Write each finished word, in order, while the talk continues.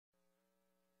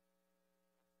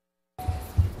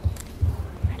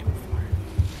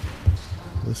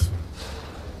this.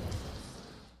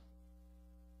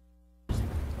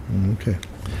 Okay.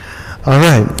 All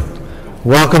right.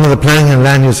 Welcome to the Planning and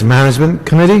Land Use Management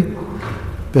Committee.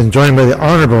 Been joined by the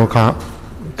Honorable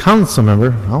Council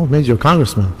Member, I almost made you a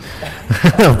Congressman,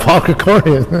 Paul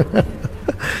Krikorian.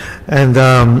 And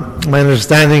my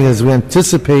understanding is we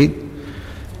anticipate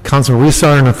Councilman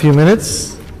Huizar in a few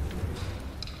minutes.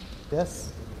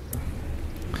 Yes?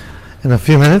 In a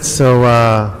few minutes, so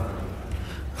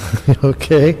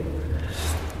okay.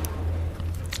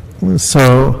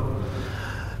 So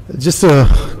just a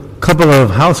couple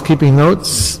of housekeeping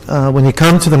notes. When you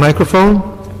come to the microphone,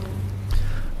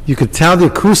 you could tell the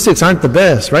acoustics aren't the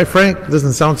best, right, Frank? It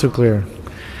doesn't sound too clear.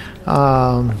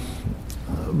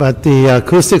 But the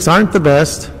acoustics aren't the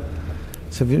best.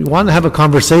 So if you want to have a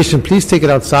conversation, please take it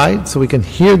outside so we can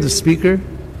hear the speaker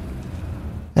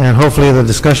and hopefully the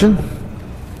discussion.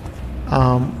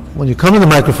 When you come to the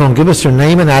microphone, give us your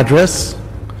name and address.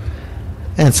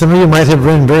 And some of you might have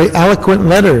written very eloquent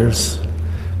letters,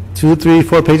 2, 3,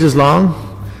 4 pages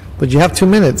long, but you have 2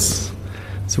 minutes.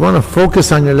 So we want to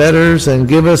focus on your letters and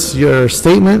give us your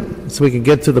statement so we can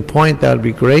get to the point. That would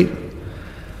be great.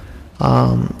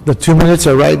 The 2 minutes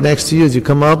are right next to you. As you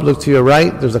come up, look to your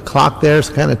right. There's a clock there,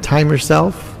 so kind of time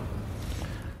yourself.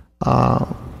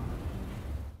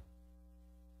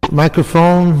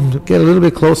 Microphone, get a little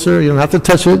bit closer. You don't have to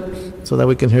touch it so that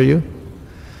we can hear you.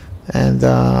 And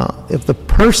if the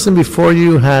person before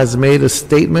you has made a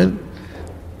statement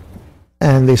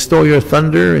and they stole your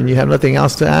thunder and you have nothing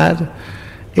else to add,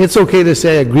 it's okay to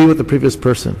say I agree with the previous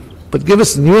person. But give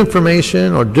us new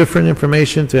information or different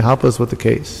information to help us with the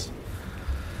case.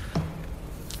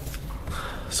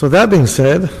 So that being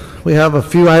said, we have a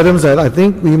few items that I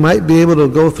think we might be able to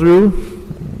go through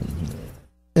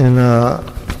and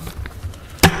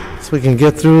so we can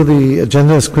get through the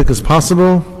agenda as quick as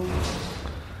possible.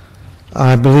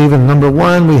 I believe in number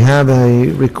 1 we have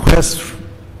a request.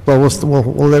 Well,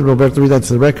 we'll let Roberto read that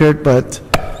to the record, but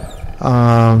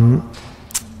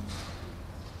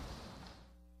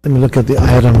let me look at the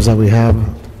items that we have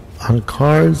on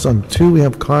cards. On 2 we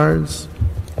have cards.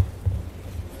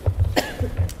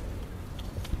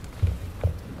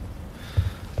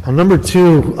 On number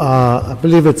 2, I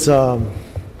believe it's Alex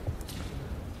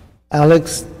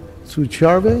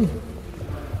Sucharve.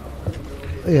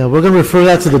 Yeah, we're going to refer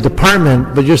that to the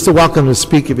department, but you're still welcome to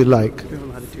speak if you'd like.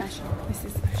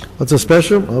 What's a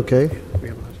special? Okay.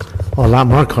 Oh, a lot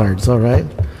more cards, all right.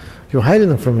 You're hiding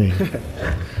them from me.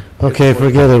 Okay,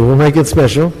 forget it. We'll make it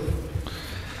special.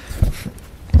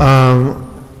 On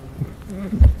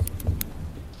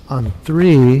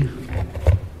 3,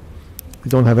 we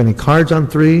don't have any cards on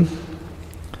 3.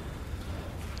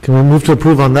 Can we move to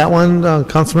approve on that one,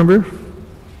 council member?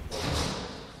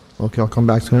 Okay, I'll come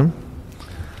back to him.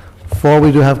 4,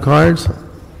 we do have cards.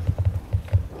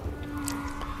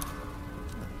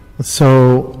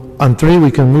 So on 3, we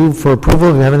can move for approval.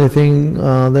 If you have anything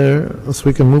there, so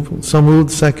we can move. So moved,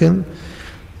 second.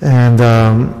 And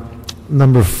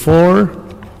number 4,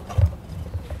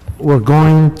 we're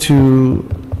going to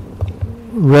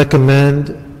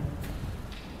recommend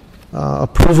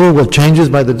approval with changes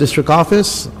by the district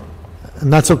office.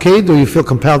 And that's okay? Do you feel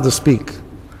compelled to speak?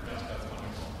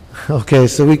 Okay,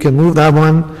 so we can move that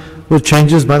one with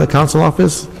changes by the council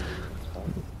office.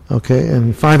 Okay,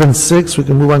 and 5 and 6, we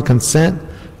can move on consent.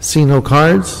 See no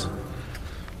cards.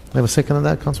 I have a second on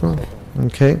that, Councilman?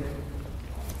 Okay.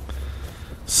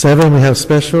 7, we have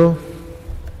special.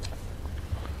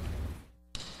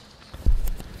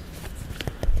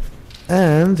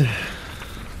 And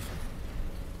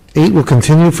 8 will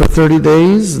continue for 30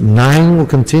 days. 9 will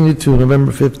continue to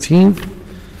November 15th.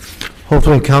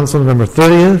 Hopefully council November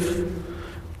 30th.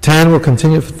 10 will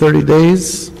continue for 30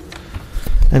 days.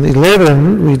 And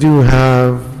 11, we do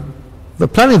have the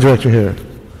planning director here,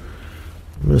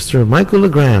 Mr. Michael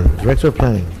LeGrand, Director of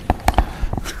Planning.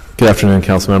 Good afternoon,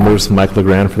 council members. Mike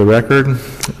LeGrand for the record.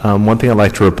 One thing I'd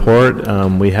like to report,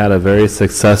 we had a very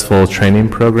successful training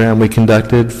program we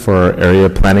conducted for area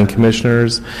planning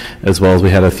commissioners, as well as we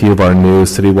had a few of our new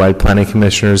citywide planning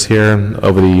commissioners here.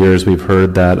 Over the years, we've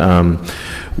heard that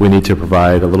we need to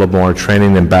provide a little more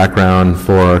training and background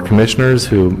for commissioners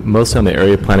who, mostly on the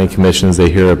area planning commissions, they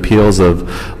hear appeals of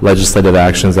legislative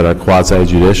actions that are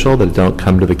quasi-judicial, that don't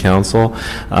come to the council,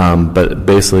 but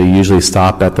basically usually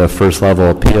stop at the first level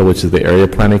appeal, which is the area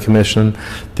planning commission.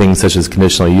 Things such as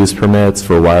conditional use permits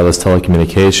for wireless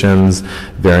telecommunications,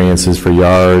 variances for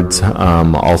yards,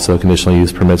 also conditional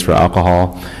use permits for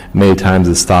alcohol. many times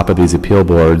is stop at these appeal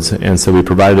boards. And so we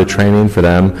provided a training for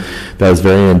them that was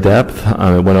very in-depth.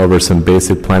 It went over some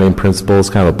basic planning principles,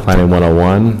 kind of a planning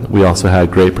 101. We also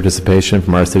had great participation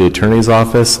from our city attorney's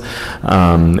office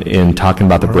in talking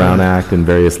about the Brown Act and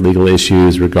various legal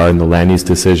issues regarding the land use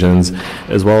decisions,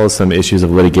 as well as some issues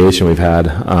of litigation we've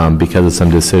had because of some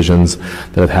decisions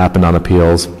that have happened on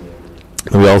appeals.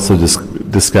 We also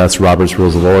discussed Robert's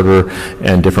Rules of Order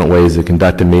and different ways to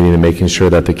conduct a meeting and making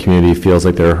sure that the community feels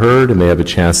like they're heard and they have a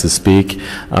chance to speak,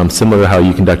 similar to how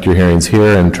you conduct your hearings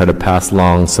here, and try to pass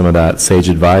along some of that sage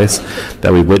advice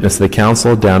that we've witnessed at the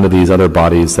council down to these other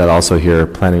bodies that also hear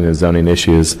planning and zoning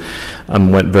issues.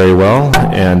 Went very well,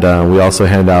 and we also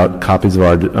handed out copies of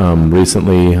our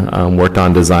recently worked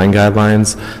on design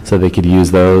guidelines so they could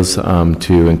use those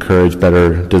to encourage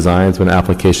better designs when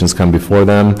applications come before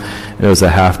them. And it was a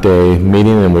half-day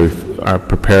meeting, and we are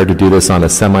prepared to do this on a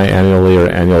semi-annually or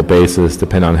annual basis,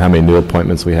 depending on how many new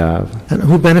appointments we have. And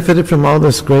who benefited from all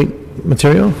this great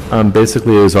material?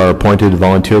 Basically, it was our appointed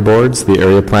volunteer boards, the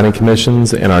area planning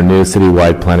commissions, and our new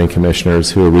citywide planning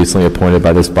commissioners who were recently appointed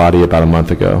by this body about a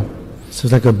month ago. So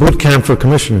it's like a boot camp for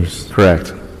commissioners.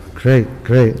 Correct. Great,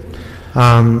 great.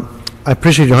 I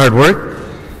appreciate your hard work,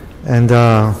 and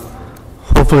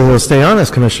hopefully they'll stay on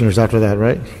as commissioners after that,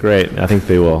 right? Great. I think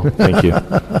they will. Thank you. All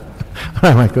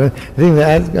right, Mike, anything to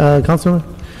add, Councilman?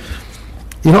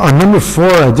 You know, on number 4,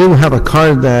 I do have a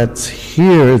card that's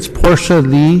here. It's Portia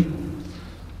Lee,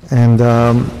 and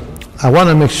I want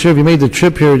to make sure if you made the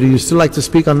trip here, do you still like to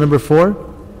speak on number 4?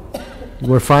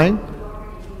 We're fine?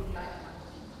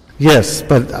 Yes,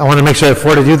 but I want to make sure I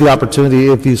afforded you the opportunity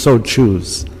if you so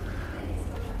choose.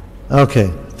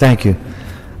 Okay, thank you.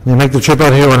 You make the trip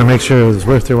out here, I want to make sure it was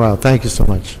worth your while. Thank you so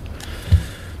much.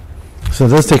 So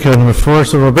let's take care of number 4.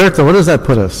 So Roberto, what does that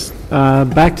put us?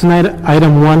 Back tonight,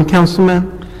 item 1,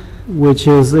 Councilman, which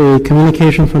is a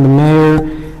communication from the mayor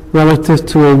relative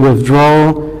to a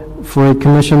withdrawal for a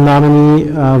commission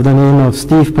nominee of the name of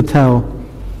Steve Patel.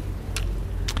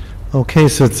 Okay,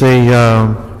 so it's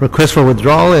a request for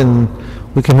withdrawal, and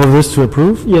we can move this to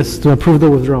approve? Yes, to approve the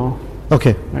withdrawal.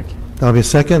 Okay. That'll be a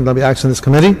second. That'll be action in this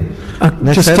committee.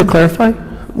 Just item. to clarify,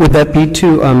 would that be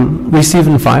to receive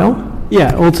and file?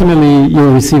 Yeah, ultimately,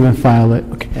 you'll receive and file it.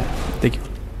 Okay, thank you.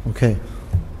 Okay.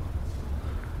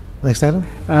 Next item?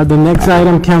 The next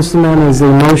item, Councilman, is a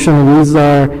motion of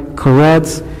Rizar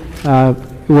Koretz.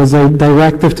 It was a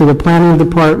directive to the planning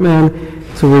department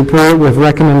to report with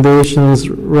recommendations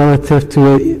relative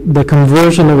to the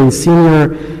conversion of a senior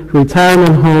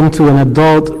retirement home to an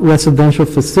adult residential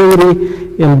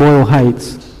facility in Boyle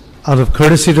Heights. Out of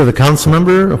courtesy to the council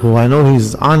member, who I know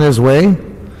he's on his way,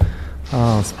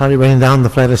 he's probably running down the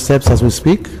flight of steps as we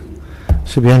speak,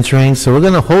 should be entering. So we're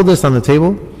going to hold this on the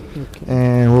table,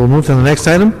 and we'll move to the next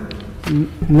item.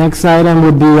 Next item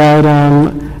would be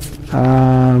item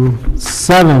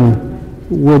 7,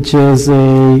 which is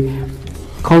a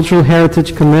Cultural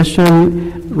Heritage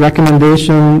Commission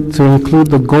recommendation to include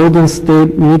the Golden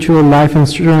State Mutual Life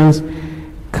Insurance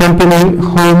Company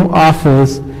home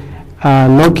office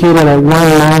located at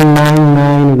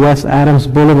 1999 West Adams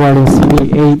Boulevard in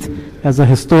CD8 as a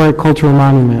historic cultural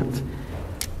monument.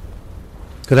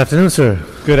 Good afternoon, sir.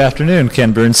 Good afternoon.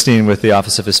 Ken Bernstein with the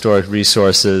Office of Historic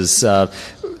Resources.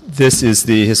 This is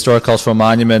the Historic Cultural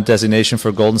Monument designation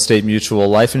for Golden State Mutual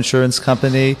Life Insurance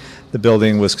Company. The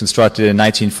building was constructed in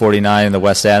 1949 in the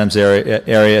West Adams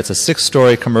area. It's a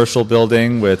 6-story commercial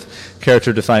building with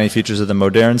character-defining features of the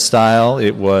modern style.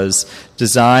 It was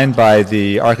designed by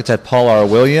the architect Paul R.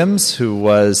 Williams, who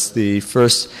was the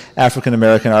first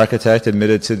African-American architect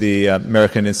admitted to the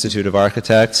American Institute of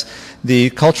Architects. The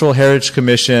Cultural Heritage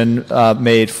Commission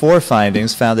made 4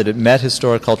 findings, found that it met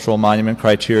historic cultural monument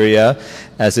criteria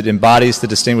as it embodies the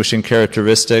distinguishing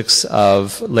characteristics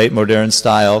of late modern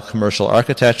style commercial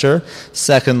architecture.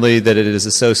 Secondly, that it is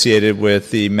associated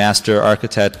with the master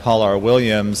architect Paul R.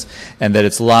 Williams, and that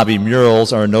its lobby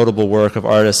murals are a notable work of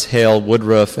artists Hale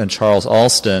Woodruff and Charles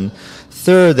Alston.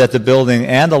 Third, that the building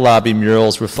and the lobby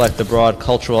murals reflect the broad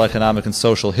cultural, economic, and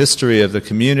social history of the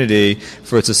community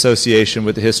for its association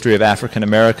with the history of African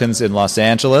Americans in Los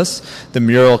Angeles. The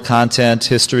mural content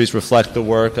histories reflect the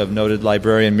work of noted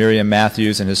librarian Miriam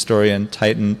Matthews and historian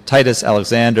Titus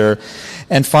Alexander.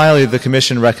 And finally, the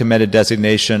Commission recommended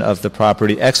designation of the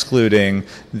property excluding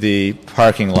the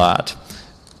parking lot.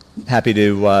 Happy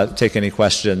to take any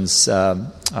questions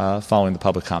following the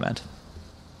public comment.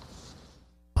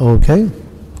 Okay.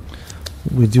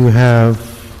 We do have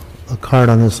a card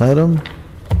on this item,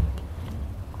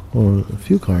 or a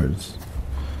few cards.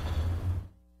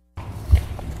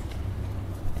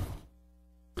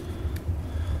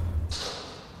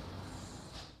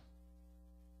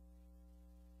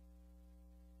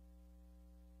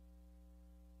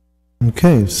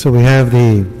 Okay, so we have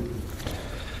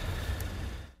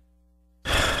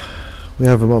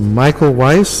Michael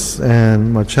Weiss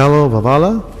and Marcello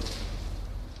Vavala.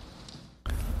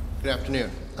 Good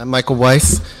afternoon. I'm Michael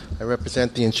Weiss. I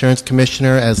represent the insurance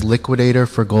commissioner as liquidator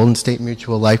for Golden State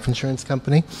Mutual Life Insurance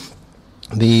Company.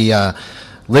 The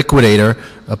liquidator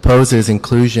opposes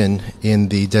inclusion in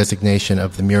the designation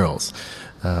of the murals.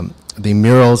 The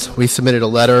murals, we submitted a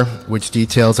letter which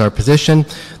details our position.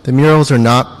 The murals are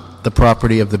not the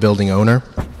property of the building owner.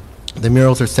 The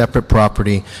murals are separate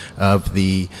property of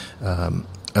the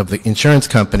insurance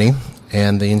company,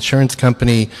 and the insurance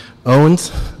company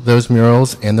owns those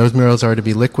murals, and those murals are to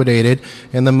be liquidated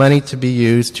and the money to be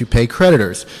used to pay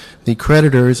creditors. The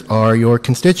creditors are your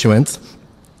constituents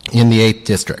in the 8th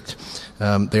District.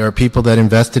 There are people that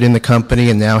invested in the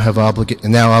company and now have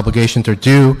obligations are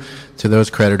due to those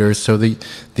creditors. So the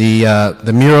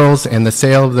murals and the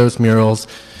sale of those murals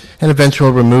and eventual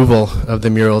removal of the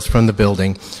murals from the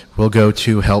building will go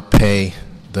to help pay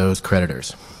those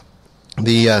creditors.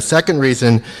 The second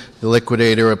reason the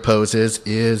liquidator opposes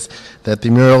is that the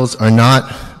murals are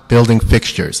not building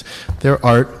fixtures. They're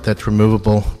art that's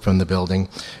removable from the building.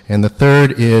 And the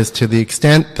third is, to the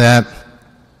extent that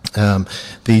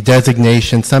the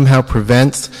designation somehow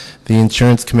prevents the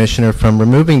insurance commissioner from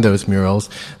removing those murals,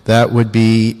 that would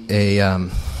be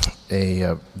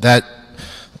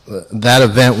that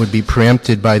event would be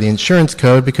preempted by the insurance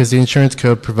code, because the insurance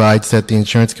code provides that the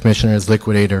insurance commissioner as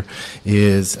liquidator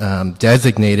is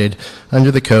designated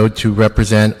under the code to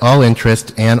represent all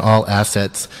interest and all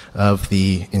assets of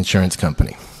the insurance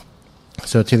company.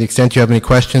 So to the extent you have any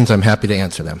questions, I'm happy to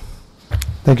answer them.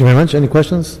 Thank you very much. Any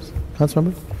questions,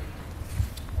 Councilmember?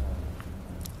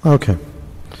 Okay.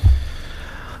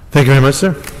 Thank you very much,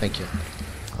 sir. Thank you.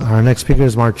 Our next speaker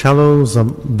is Marcello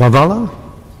Vavala.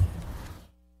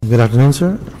 Good afternoon,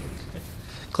 sir.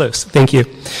 Close. Thank you.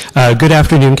 Good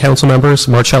afternoon, council members.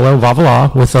 Marcello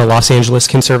Vavala with the Los Angeles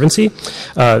Conservancy.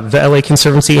 The LA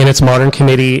Conservancy and its modern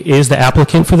committee is the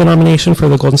applicant for the nomination for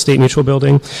the Golden State Mutual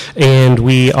building, and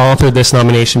we authored this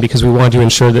nomination because we wanted to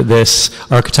ensure that this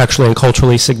architecturally and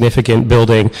culturally significant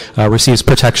building receives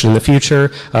protection in the future.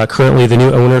 Currently, the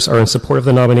new owners are in support of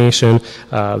the nomination.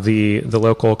 The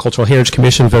local Cultural Heritage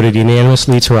Commission voted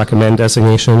unanimously to recommend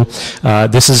designation.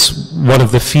 This is one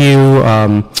of the few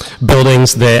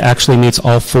buildings that actually meets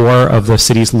all 4 of the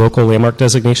city's local landmark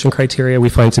designation criteria. We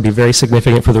find it to be very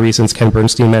significant for the reasons Ken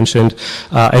Bernstein mentioned.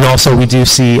 And also we do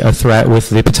see a threat with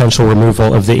the potential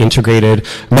removal of the integrated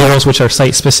murals, which are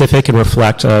site-specific and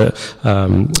reflect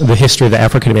the history of the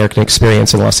African-American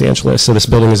experience in Los Angeles. So this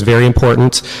building is very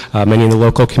important. Many in the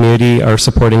local community are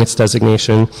supporting its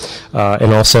designation,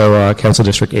 and also Council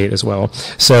District 8 as well.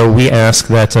 So we ask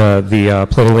that the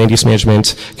Planning Land Use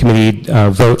Management Committee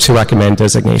vote to recommend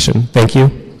designation. Thank you.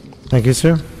 Thank you,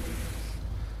 sir.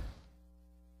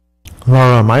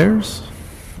 Laura Myers,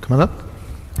 come on up.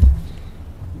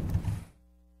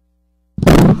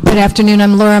 Good afternoon.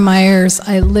 I'm Laura Myers.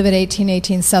 I live at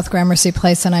 1818 South Gramercy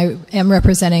Place, and I am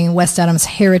representing West Adams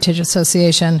Heritage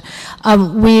Association.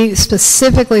 We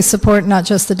specifically support not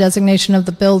just the designation of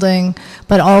the building,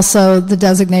 but also the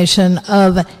designation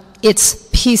of its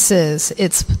pieces,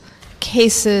 its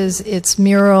cases, its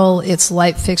mural, its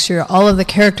light fixture, all of the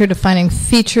character-defining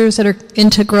features that are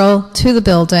integral to the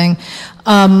building.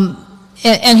 The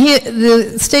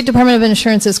State Department of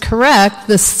Insurance is correct.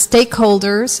 The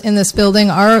stakeholders in this building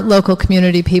are local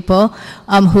community people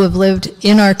who have lived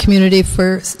in our community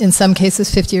for, in some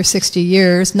cases, 50 or 60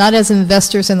 years, not as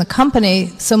investors in the company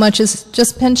so much as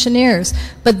just pensioners,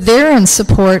 but they're in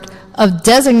support of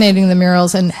designating the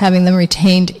murals and having them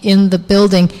retained in the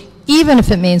building, even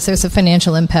if it means there's a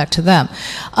financial impact to them.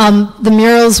 The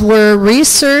murals were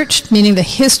researched, meaning the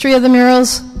history of the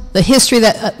murals, the history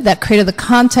that created the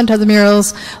content of the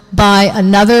murals, by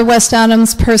another West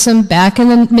Adams person back in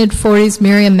the mid-40s,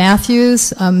 Miriam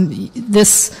Matthews.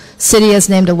 This city has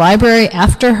named a library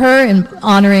after her in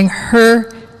honoring her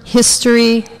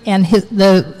history and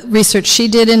the research she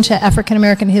did into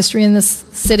African-American history in this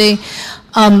city.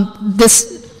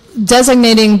 This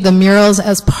designating the murals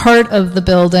as part of the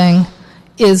building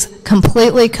is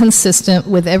completely consistent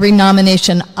with every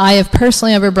nomination I have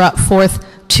personally ever brought forth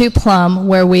to Plum,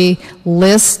 where we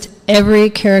list every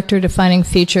character-defining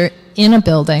feature in a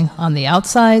building, on the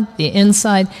outside, the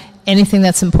inside, anything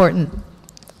that's important.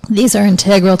 These are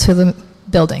integral to the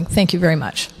building. Thank you very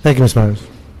much. Thank you, Ms. Myers.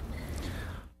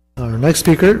 Our next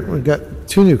speaker, we've got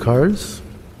 2 new cards.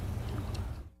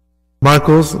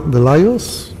 Marcos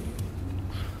Velayos.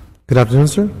 Good afternoon,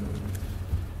 sir.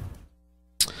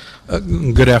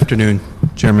 Good afternoon,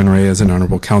 Chairman Reyes and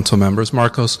honorable council members.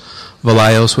 Marcos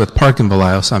Valayos with Park and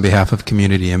Valayos on behalf of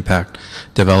Community Impact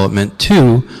Development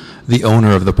to the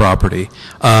owner of the property.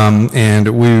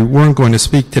 And we weren't going to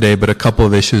speak today, but a couple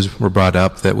of issues were brought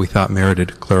up that we thought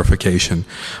merited clarification.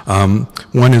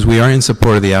 One is we are in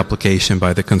support of the application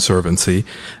by the Conservancy.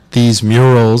 These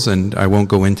murals, and I won't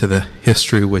go into the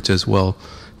history, which is well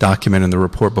documented in the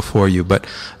report before you, but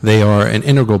they are an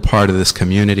integral part of this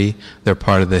community. They're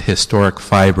part of the historic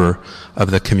fiber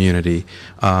of the community,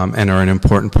 and are an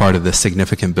important part of this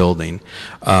significant building.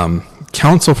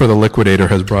 Counsel for the liquidator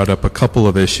has brought up a couple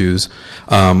of issues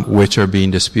which are being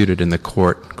disputed in the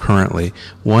court currently.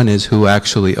 One is who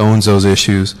actually owns those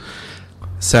issues.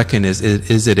 Second is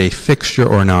it a fixture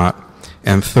or not?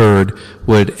 And third,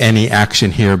 would any action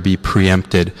here be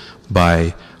preempted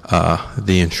by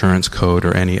the insurance code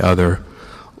or any other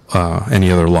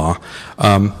law?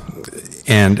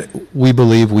 And we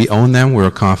believe we own them.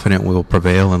 We're confident we will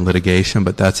prevail in litigation,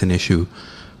 but that's an issue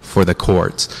for the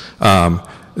courts. And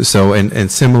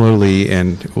similarly,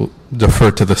 and we'll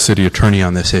defer to the city attorney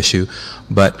on this issue,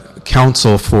 but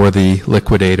counsel for the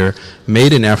liquidator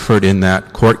made an effort in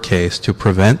that court case to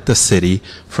prevent the city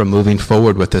from moving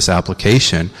forward with this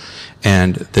application,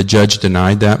 and the judge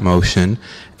denied that motion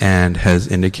and has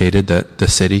indicated that the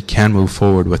city can move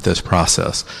forward with this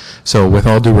process. So with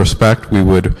all due respect, we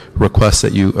would request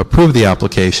that you approve the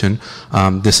application.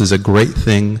 This is a great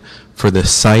thing for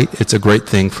this site. It's a great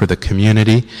thing for the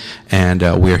community, and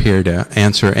we're here to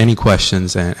answer any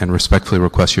questions and respectfully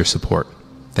request your support.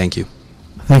 Thank you.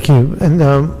 Thank you. And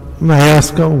may I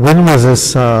ask, when was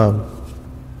this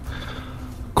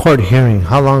court hearing?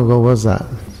 How long ago was that?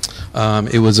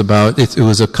 It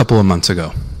was a couple of months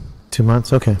ago. 2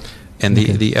 months? Okay. And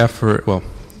the effort, well,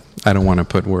 I don't want to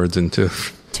put words into.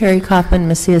 Terry Kaufman,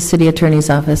 Macias City Attorney's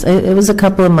Office. It was a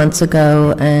couple of months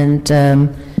ago, and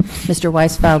Mr.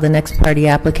 Weiss filed an ex parte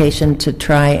application to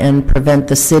try and prevent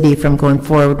the city from going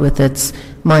forward with its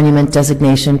monument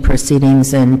designation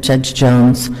proceedings, and Judge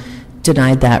Jones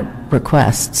denied that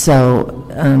request. So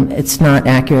it's not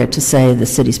accurate to say the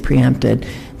city's preempted.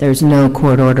 There's no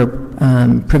court order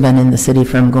preventing the city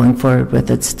from going forward with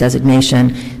its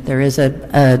designation. There is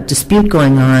a dispute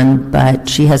going on, but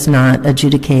she has not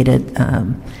adjudicated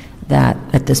that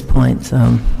at this point.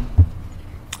 So.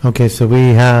 Okay, so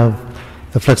we have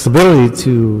the flexibility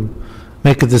to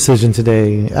make a decision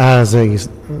today as a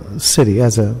city,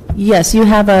 Yes, you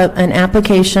have an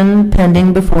application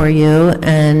pending before you,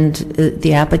 and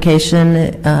the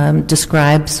application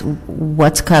describes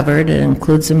what's covered. It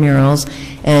includes the murals,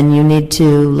 and you need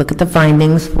to look at the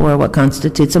findings for what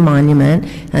constitutes a monument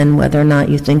and whether or not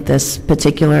you think this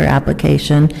particular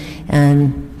application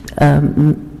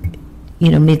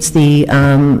meets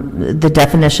the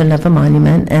definition of a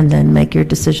monument, and then make your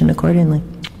decision accordingly.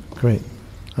 Great.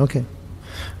 Okay.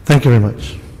 Thank you very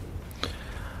much.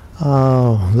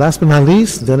 Last but not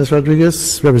least, Dennis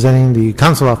Rodriguez, representing the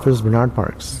council office, Bernard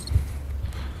Parks.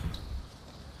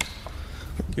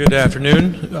 Good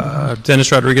afternoon.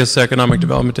 Dennis Rodriguez, Economic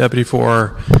Development Deputy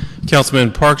for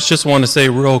Councilman Parks. Just want to say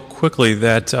real quickly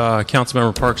that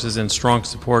Councilmember Parks is in strong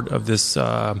support of this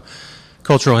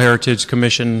Cultural Heritage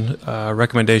Commission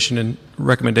recommendation and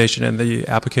the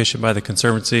application by the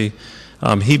Conservancy.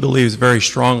 He believes very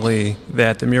strongly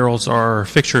that the murals are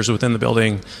fixtures within the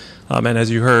building, and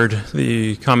as you heard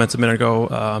the comments a minute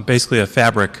ago, basically a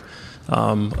fabric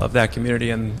of that community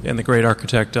and the great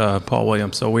architect Paul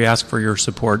Williams. So we ask for your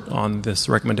support on this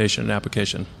recommendation and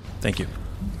application. Thank you.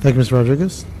 Thank you, Mr.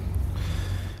 Rodriguez.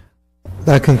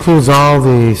 That concludes all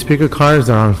the speaker cards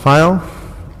that are on file.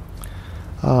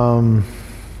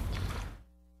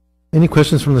 Any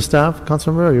questions from the staff,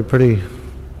 Councilmember? Are you pretty...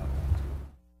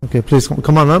 Okay, please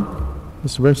come on up,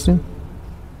 Mr. Bernstein.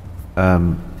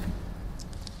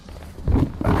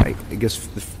 I guess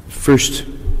the first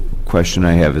question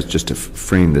I have is just to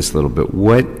frame this a little bit.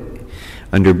 What,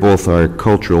 under both our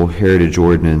Cultural Heritage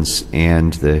Ordinance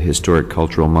and the Historic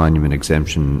Cultural Monument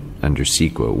exemption under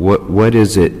CEQA, what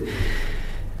is it,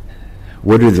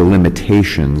 what are the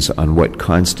limitations on what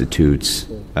constitutes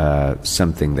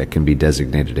something that can be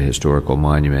designated a historical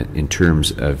monument in terms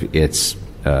of its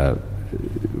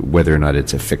whether or not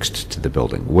it's affixed to the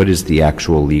building? What is the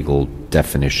actual legal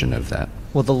definition of that?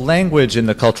 Well, the language in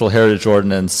the Cultural Heritage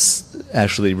Ordinance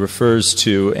actually refers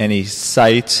to any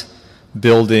site,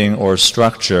 building, or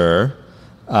structure.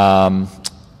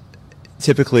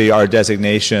 Typically, our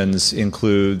designations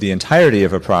include the entirety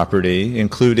of a property,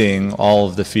 including all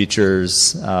of the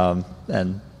features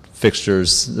and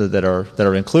fixtures that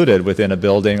are included within a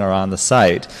building or on the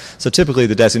site. So typically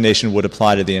the designation would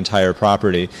apply to the entire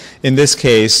property. In this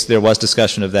case, there was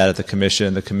discussion of that at the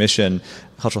Commission. The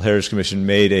Cultural Heritage Commission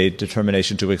made a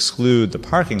determination to exclude the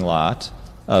parking lot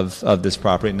of this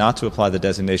property, not to apply the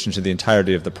designation to the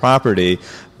entirety of the property,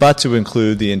 but to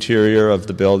include the interior of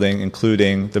the building,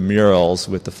 including the murals,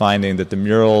 with the finding that the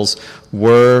murals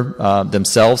were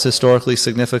themselves historically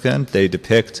significant. They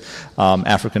depict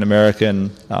African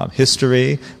American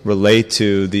history, relate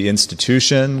to the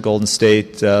institution, Golden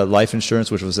State Life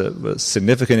Insurance, which was a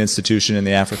significant institution in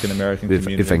the African American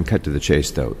community. If I can cut to the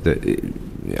chase, though,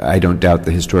 I don't doubt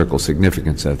the historical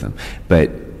significance of them, but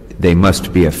they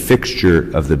must be a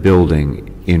fixture of the building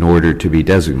in order to be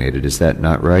designated. Is that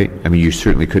not right? I mean, you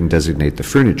certainly couldn't designate the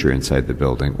furniture inside the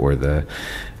building or the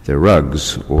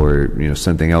rugs or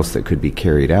something else that could be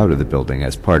carried out of the building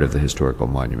as part of the historical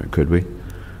monument, could we?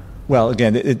 Well,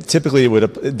 again, typically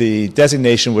the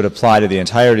designation would apply to the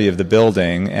entirety of the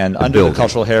building, and under the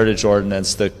Cultural Heritage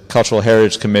Ordinance, the Cultural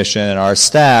Heritage Commission and our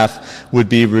staff would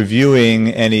be reviewing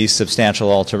any substantial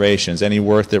alterations. Any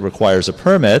work that requires a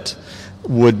permit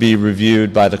would be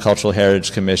reviewed by the Cultural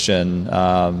Heritage Commission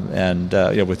and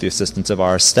with the assistance of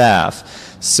our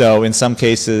staff. So in some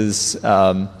cases,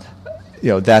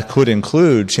 that could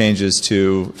include changes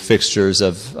to fixtures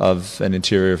of an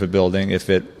interior of a building if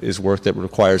it is work that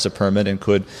requires a permit and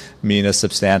could mean a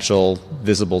substantial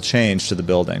visible change to the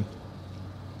building.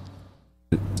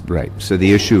 Right. So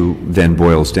the issue then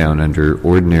boils down under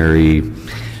ordinary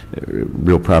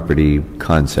real property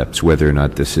concepts, whether or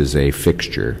not this is a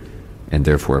fixture and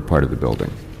therefore a part of the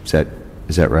building. Is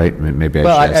that right? Maybe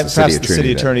I should ask perhaps the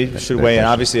city attorney should weigh in.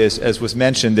 Obviously, as was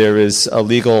mentioned, there is a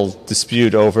legal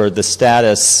dispute over the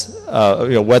status,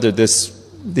 whether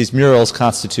these murals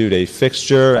constitute a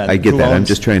fixture. And I get that. I'm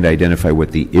just trying to identify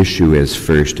what the issue is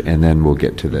first, and then we'll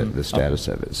get to the status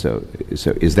of it. So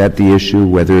is that the issue,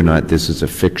 whether or not this is a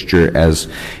fixture as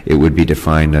it would be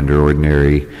defined under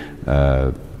ordinary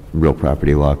real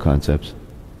property law concepts?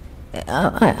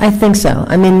 I think so.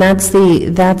 I mean,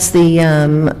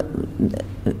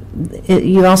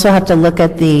 you also have to look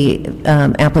at the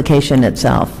application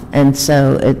itself, and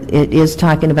so it is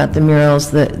talking about the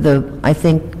murals. I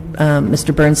think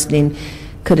Mr. Bernstein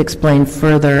could explain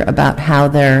further about how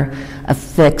they're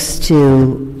affixed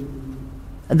to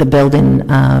the building,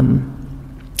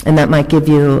 and that might give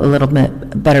you a little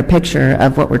bit better picture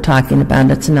of what we're talking about.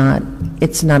 It's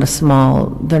not a small.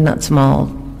 They're not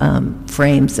small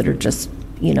frames that are just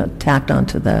tacked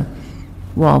onto the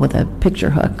wall with a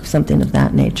picture hook, something of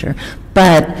that nature.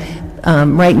 But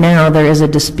right now there is a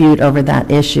dispute over that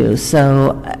issue.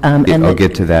 So I'll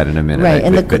get to that in a minute. Right,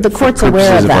 and the court's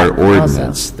aware of that. For purposes of our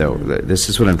ordinance, though, this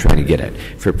is what I'm trying to get at.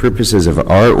 For purposes of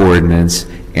our ordinance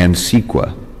and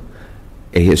CEQA,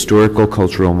 a historical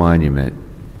cultural monument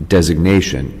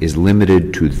designation is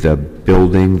limited to the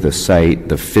building, the site,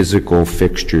 the physical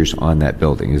fixtures on that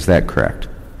building. Is that correct?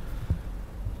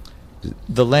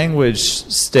 The language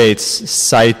states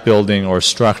site, building, or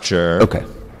structure. Okay.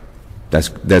 That's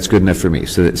good enough for me.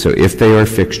 So if they are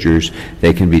fixtures,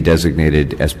 they can be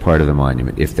designated as part of the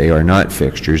monument. If they are not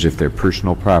fixtures, if they're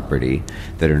personal property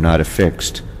that are not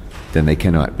affixed, then they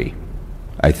cannot be.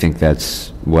 I think that's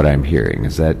what I'm hearing.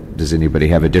 Does anybody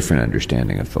have a different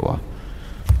understanding of the law?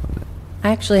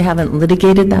 I actually haven't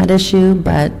litigated that issue,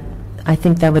 but I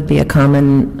think that would be a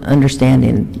common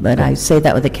understanding. But I say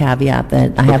that with a caveat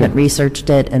that I haven't researched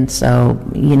it, and so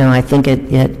I think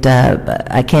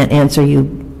I can't answer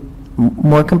you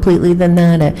more completely than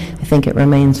that. I think it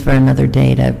remains for another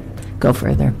day to go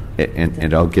further.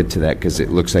 And I'll get to that because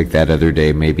it looks like that other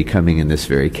day may be coming in this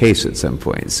very case at some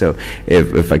point. So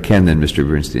if I can then, Mr.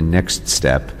 Bernstein, next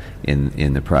step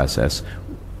in the process,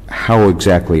 how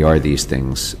exactly are these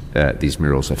things, these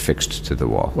murals affixed to the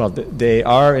wall? Well, they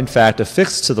are in fact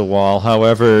affixed to the wall.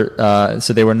 However,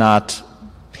 so they were not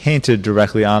painted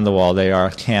directly on the wall. They are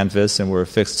canvas and were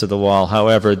affixed to the wall.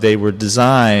 However, they were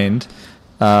designed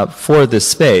for this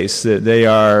space. They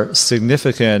are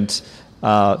significant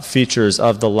features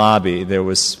of the lobby. There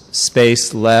was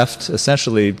space left,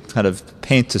 essentially kind of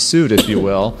paint to suit, if you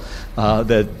will,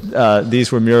 that these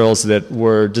were murals that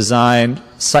were designed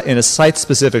in a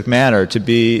site-specific manner to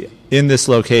be in this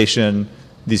location,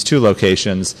 these two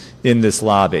locations, in this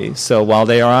lobby. So while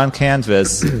they are on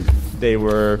canvas, they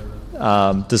were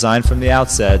designed from the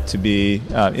outset to be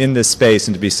in this space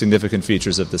and to be significant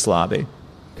features of this lobby.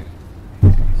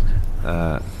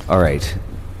 All right.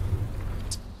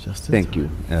 Thank you.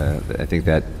 I think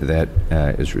that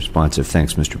is responsive.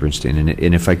 Thanks, Mr. Bernstein.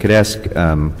 And if I could ask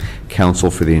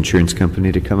counsel for the insurance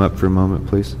company to come up for a moment,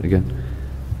 please, again.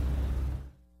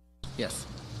 Yes.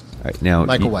 right, now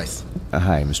Michael Weiss.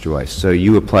 Hi, Mr. Weiss. So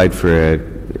you applied for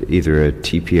either a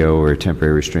TPO or a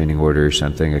temporary restraining order or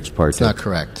something ex parte? It's not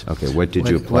correct. Okay, what did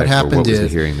you apply what for? Happened what was the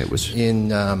is hearing that was? In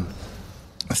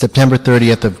September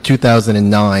 30th of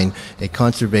 2009, a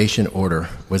conservation order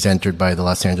was entered by the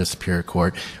Los Angeles Superior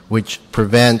Court, which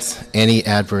prevents any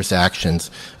adverse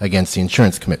actions against the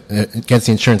insurance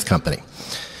company.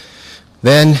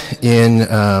 Then, in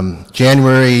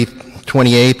January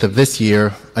 28th of this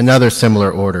year, another similar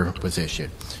order was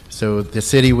issued. So the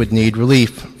city would need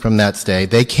relief from that stay.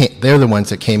 They're the ones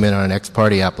that came in on an ex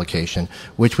parte application,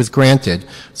 which was granted,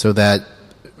 so that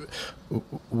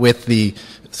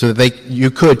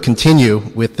you could continue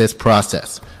with this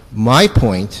process. My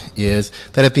point is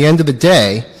that at the end of the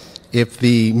day, if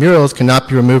the murals cannot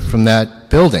be removed from that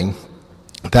building,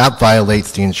 that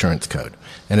violates the insurance code.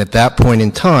 And at that point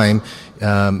in time,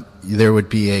 there would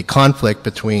be a conflict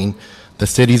between the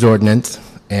city's ordinance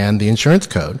and the insurance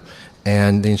code,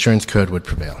 and the insurance code would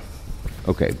prevail.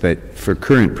 Okay, but for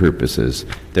current purposes,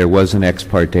 there was an ex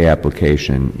parte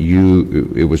application.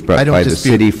 It was brought by the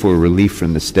city for relief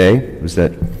from the stay? Was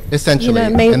that? Essentially,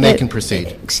 and they can proceed.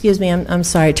 Excuse me, I'm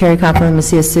sorry. Terry Kaufman,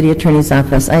 Macias City Attorney's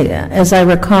Office. As I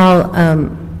recall,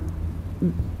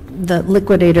 the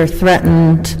liquidator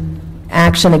threatened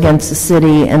action against the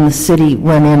city, and the city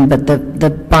went in, but the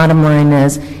bottom line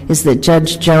is that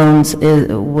Judge Jones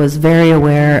was very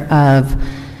aware of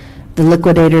the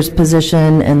liquidator's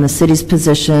position and the city's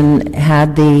position,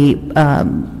 had the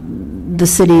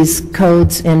city's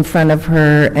codes in front of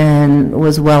her, and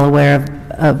was well aware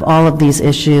of all of these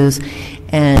issues,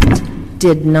 and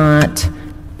did not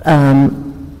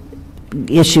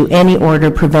issue any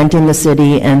order preventing the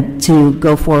city and to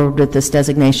go forward with this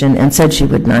designation, and said she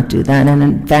would not do that. And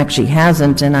in fact, she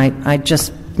hasn't. And I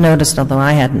just noticed, although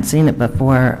I hadn't seen it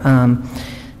before,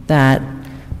 that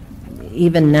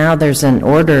even now there's an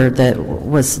order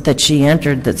that she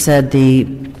entered that said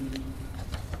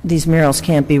these murals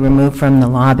can't be removed from the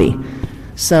lobby.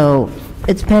 So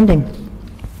it's pending.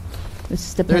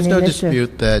 It's the pending There's no issue.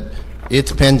 dispute that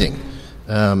it's pending.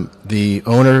 The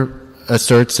owner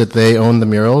asserts that they own the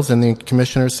murals, and the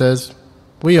commissioner says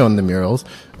we own the murals.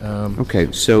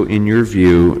 Okay, so in your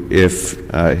view, if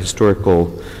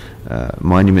historical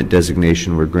monument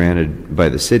designation were granted by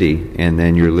the city, and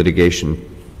then your litigation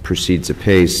proceeds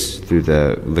apace through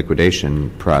the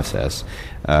liquidation process,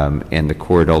 and the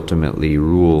court ultimately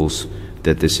rules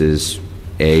that this is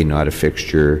A, not a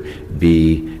fixture,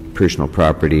 B, personal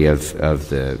property of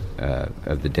the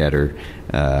debtor,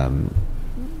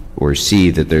 or C,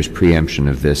 that there's preemption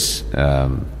of this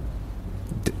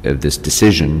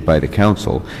decision by the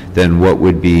council, then what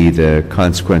would be the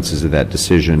consequences of that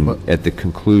decision at the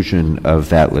conclusion of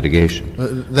that litigation?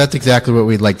 That's exactly what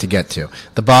we'd like to get to.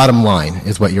 The bottom line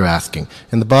is what you're asking.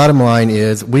 And the bottom line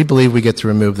is we believe we get to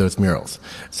remove those murals.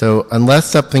 So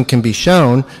unless something can be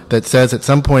shown that says at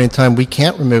some point in time we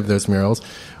can't remove those murals,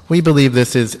 we believe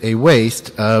this is a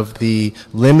waste of the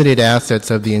limited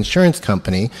assets of the insurance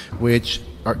company, which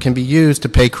can be used to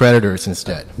pay creditors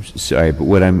instead. Sorry, but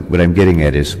what I'm getting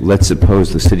at is, let's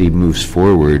suppose the city moves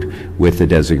forward with the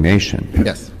designation.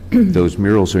 Yes. Those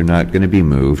murals are not going to be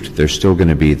moved. They're still going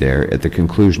to be there. At the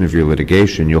conclusion of your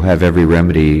litigation, you'll have every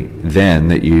remedy then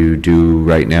that you do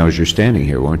right now as you're standing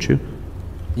here, won't you?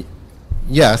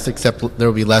 Yes, except there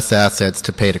will be less assets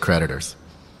to pay to creditors,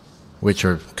 which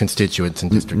are constituents in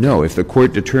district. No, if the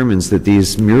court determines that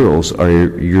these murals are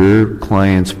your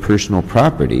client's personal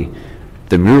property,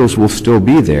 the murals will still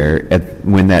be there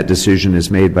when that decision is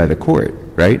made by the court,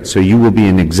 right? So you will be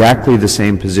in exactly the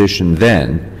same position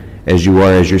then as you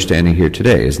are as you're standing here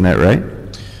today. Isn't that right?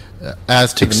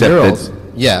 As to the murals,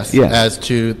 yes. Yeah. As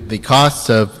to the costs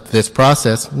of this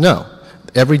process, no.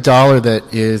 Every dollar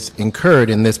that is incurred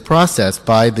in this process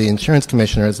by the insurance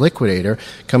commissioner as liquidator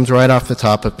comes right off the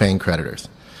top of paying creditors.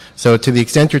 So to the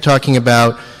extent you're talking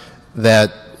about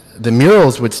that the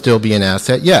murals would still be an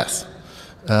asset, yes.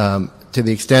 To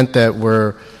the extent that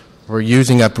we're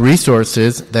using up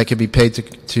resources that could be paid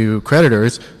to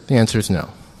creditors, the answer is no.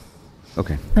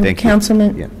 Okay, thank you.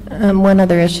 Councilman, one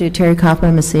other issue, Terry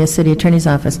Kaufman, Macias City Attorney's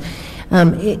Office.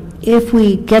 If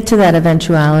we get to that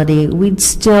eventuality, we'd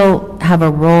still have a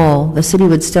role, the city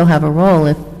would still have a role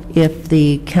if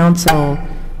the council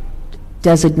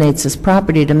designates this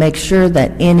property to make sure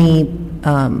that any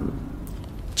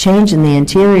change in the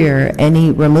interior,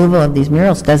 any removal of these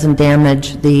murals doesn't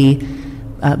damage the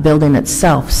building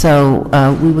itself. So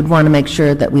we would want to make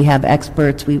sure that we have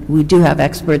experts. We do have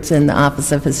experts in the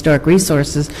Office of Historic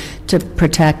Resources to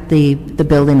protect the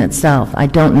building itself. I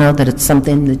don't know that it's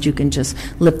something that you can just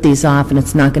lift these off and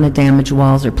it's not going to damage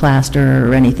walls or plaster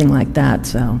or anything like that.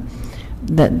 So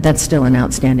that's still an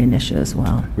outstanding issue as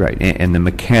well. Right, and the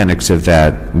mechanics of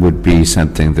that would be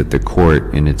something that the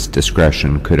court, in its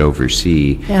discretion, could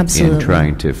oversee Absolutely. in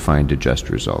trying to find a just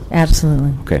result.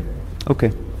 Absolutely. Okay,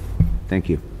 okay. Thank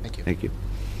you. Thank you. Thank you.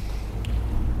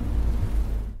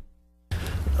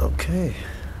 Okay.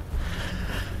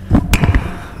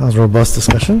 That was a robust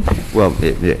discussion. Well,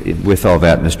 with all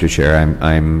that, Mr. Chair,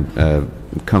 I'm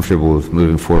comfortable with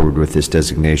moving forward with this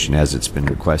designation as it's been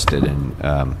requested, and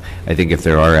I think if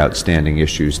there are outstanding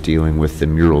issues dealing with the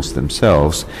murals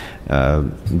themselves,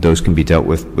 those can be dealt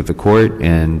with the court,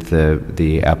 and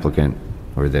the applicant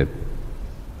or the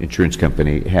insurance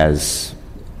company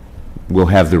will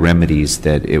have the remedies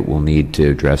that it will need to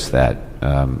address that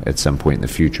at some point in the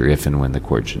future, if and when the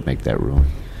court should make that ruling.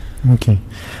 Okay.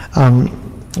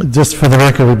 Just for the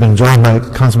record, we've been joined by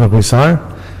Councilman Guisar,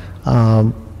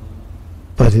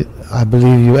 but I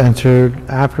believe you entered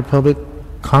after public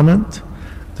comment.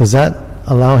 Does that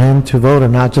allow him to vote or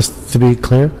not, just to be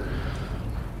clear?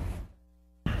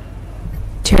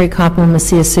 Terry Koppel,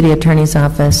 Messiah City Attorney's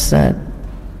Office.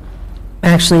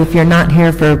 Actually, if you're not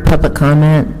here for public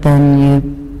comment, then you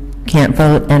can't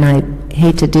vote, and I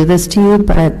hate to do this to you,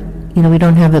 but we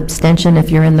don't have abstention.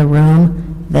 If you're in the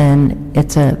room, then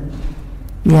it's so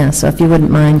if you wouldn't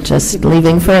mind just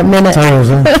leaving for a minute. Sorry,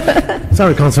 Roseanne.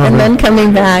 Sorry, Councilmember. And then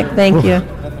coming back. Thank you.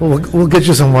 We'll get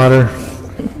you some water.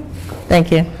 Thank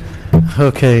you.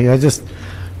 Okay, I just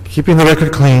keeping the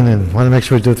record clean and want to make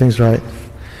sure we do things right.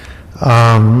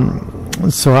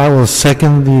 So I will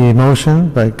second the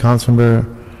motion by Councilmember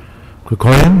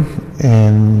Krikorian,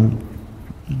 and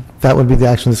that would be the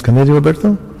action of this committee,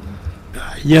 Roberto?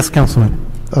 Yes, Councilman.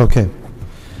 Okay.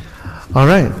 All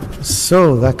right,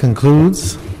 so that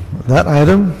concludes that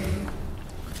item,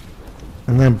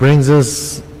 and that brings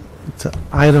us to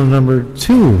item number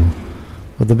 2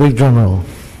 with the big drum roll.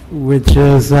 Which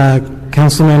is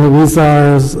Councilman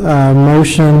Guisar's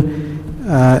motion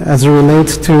as it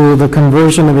relates to the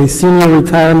conversion of a senior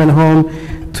retirement home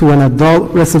to an adult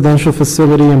residential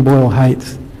facility in Boyle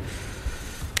Heights.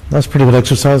 That's pretty good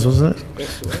exercise, wasn't it?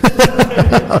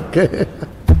 Okay.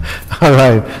 All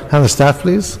right. Have the staff,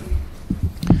 please.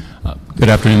 Good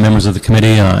afternoon, members of the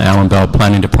committee. Alan Bell,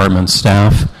 Planning Department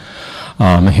staff.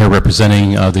 Here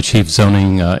representing the Chief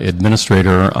Zoning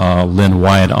Administrator, Lynn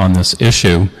Wyatt, on this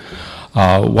issue.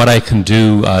 What I can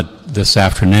do this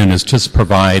afternoon is just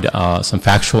provide some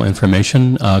factual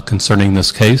information concerning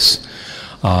this case,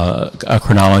 a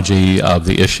chronology of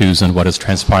the issues and what has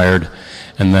transpired,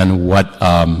 and then what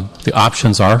the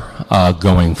options are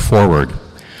going forward.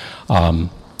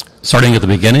 Starting at the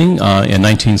beginning, in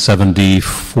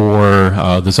 1974,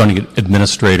 the zoning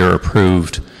administrator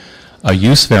approved a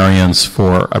use variance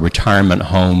for a retirement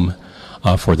home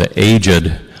for the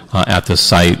aged at the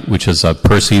site, which is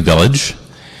Percy Village,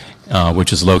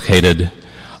 which is located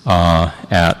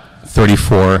at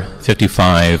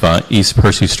 3455 East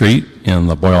Percy Street in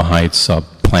the Boyle Heights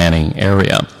planning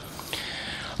area.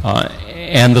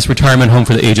 And this retirement home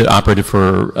for the aged operated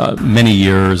for many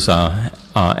years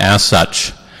as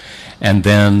such. And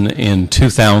then in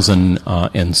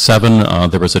 2007,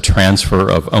 there was a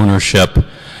transfer of ownership,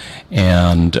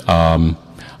 and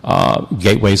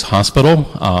Gateways Hospital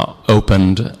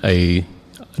opened a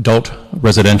adult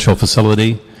residential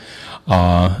facility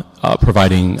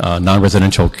providing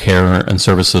non-residential care and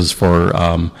services for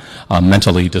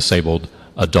mentally disabled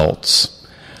adults.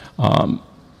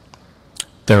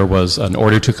 There was an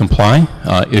order to comply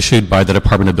issued by the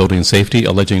Department of Building and Safety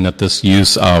alleging that this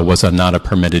use was not a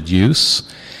permitted use.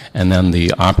 And then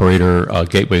the operator,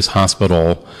 Gateways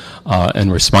Hospital,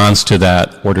 in response to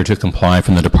that order to comply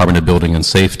from the Department of Building and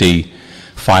Safety,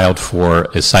 filed for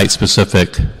a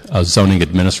site-specific zoning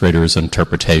administrator's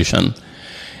interpretation.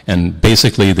 And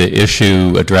basically the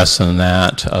issue addressed in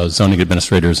that zoning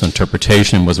administrator's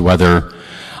interpretation was whether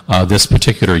this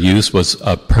particular use was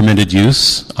a permitted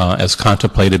use as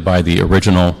contemplated by the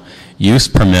original use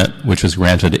permit, which was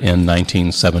granted in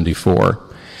 1974.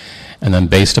 And then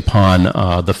based upon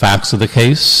the facts of the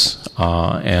case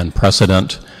and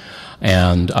precedent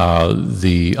and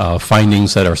the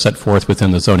findings that are set forth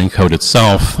within the zoning code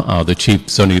itself, the chief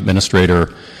zoning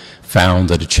administrator found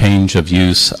that a change of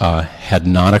use had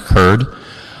not occurred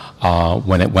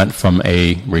when it went from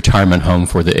a retirement home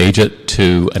for the aged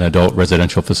to an adult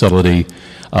residential facility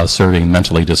serving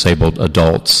mentally disabled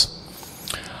adults.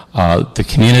 The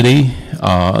community,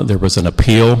 there was an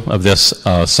appeal of this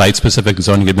site-specific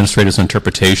zoning administrator's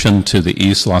interpretation to the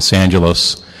East Los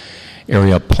Angeles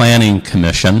Area Planning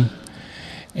Commission,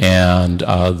 and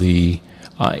the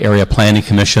Area Planning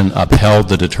Commission upheld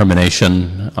the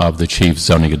determination of the chief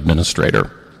zoning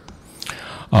administrator.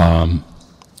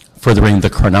 Furthering the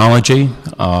chronology,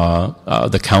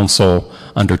 the council,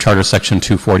 under Charter Section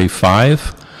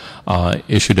 245,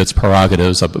 issued its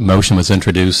prerogatives. A motion was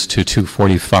introduced to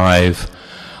 245,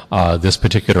 this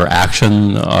particular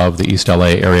action of the East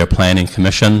LA Area Planning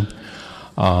Commission.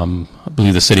 I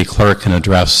believe the city clerk can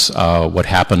address what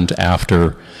happened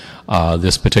after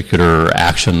this particular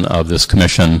action of this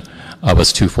commission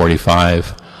was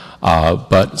 245.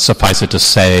 But suffice it to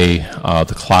say,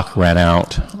 the clock ran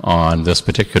out on this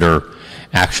particular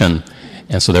action,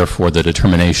 and so therefore the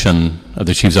determination of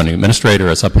the Chief Zoning Administrator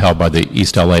as upheld by the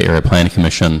East LA Area Planning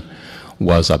Commission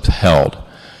was upheld.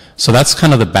 So that's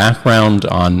kind of the background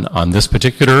on this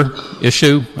particular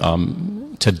issue.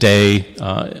 Today,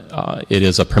 it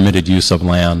is a permitted use of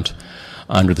land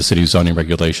under the city's zoning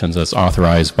regulations as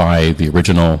authorized by the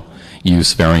original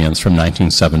use variance from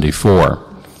 1974.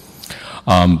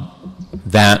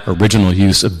 That original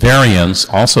use variance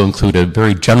also included a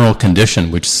very general condition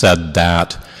which said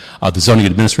that the zoning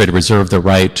administrator reserved the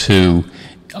right to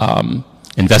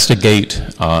investigate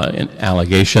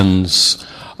allegations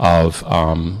of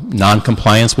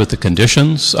non-compliance with the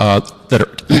conditions that are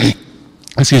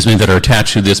that are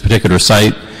attached to this particular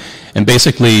site. And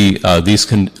basically,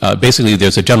 basically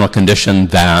there's a general condition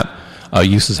that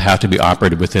uses have to be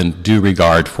operated within due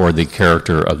regard for the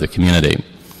character of the community.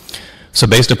 So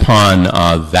based upon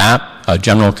that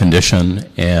general condition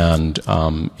and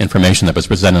information that was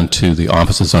presented to the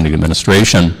Office of Zoning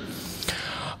Administration,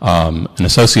 an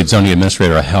associate zoning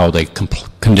administrator held a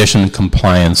condition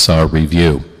compliance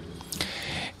review.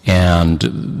 And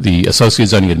the associate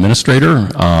zoning administrator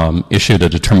issued a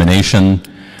determination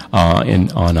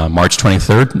on March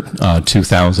 23rd,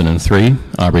 2003,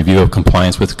 review of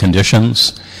compliance with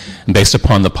conditions. And based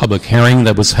upon the public hearing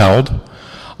that was held,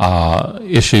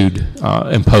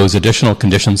 imposed additional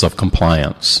conditions of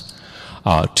compliance.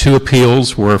 2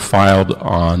 appeals were filed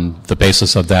on the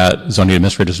basis of that zoning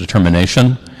administrator's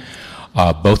determination.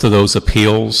 Both of those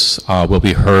appeals will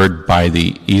be heard by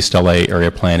the East LA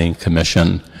Area Planning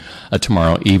Commission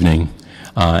tomorrow evening,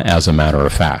 as a matter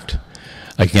of fact.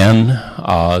 Again,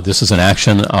 this is an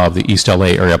action of the East LA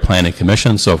Area Planning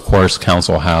Commission, so of course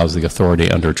council has the authority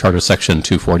under Charter Section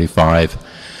 245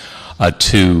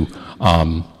 to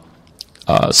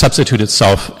substitute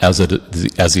itself as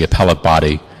the appellate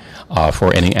body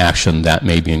for any action that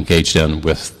may be engaged in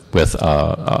by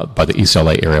the East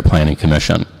LA Area Planning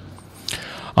Commission.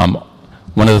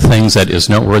 One of the things that is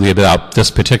noteworthy about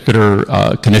this particular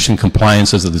condition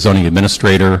compliance is that the zoning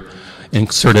administrator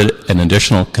inserted an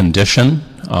additional condition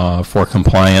for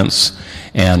compliance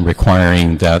and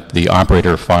requiring that the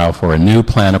operator file for a new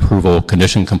plan approval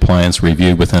condition compliance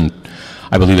review within,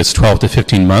 I believe it's 12 to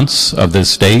 15 months of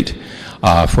this date,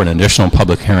 for an additional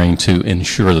public hearing to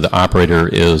ensure that the operator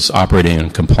is operating in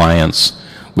compliance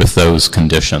with those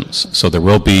conditions. So there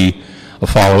will be a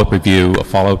follow-up review, a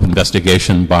follow-up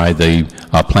investigation by the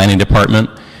planning department,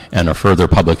 and a further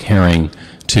public hearing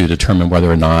to determine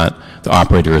whether or not the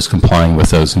operator is complying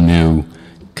with those new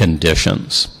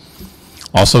conditions.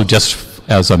 Also, just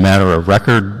as a matter of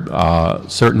record,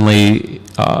 certainly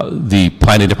the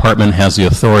planning department has the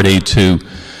authority to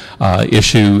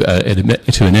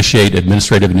to initiate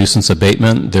administrative nuisance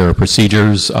abatement. There are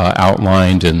procedures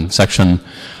outlined in Section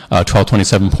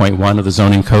 1227.1 of the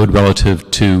zoning code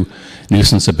relative to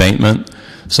nuisance abatement.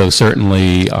 So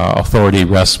certainly authority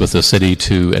rests with the city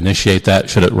to initiate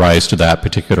that should it rise to that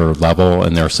particular level,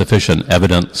 and there's sufficient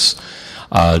evidence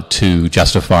to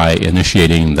justify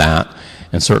initiating that.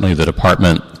 And certainly the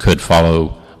department could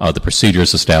follow the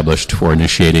procedures established for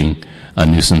initiating a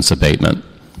nuisance abatement.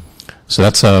 So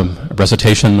that's a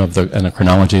recitation of and a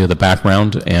chronology of the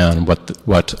background and what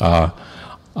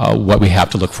we have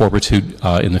to look forward to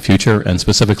in the future, and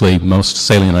specifically most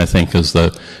salient, I think, is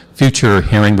the future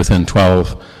hearing within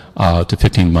 12 to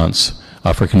 15 months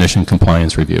for condition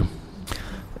compliance review.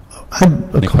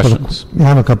 Any questions? I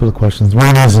have a couple of questions.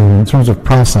 One is in terms of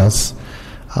process.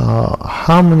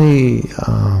 How many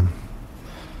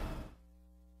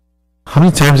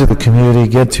times did the community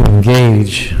get to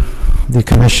engage the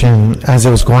commission as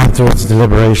it was going through its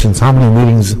deliberations? How many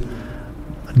meetings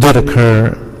did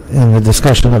occur in the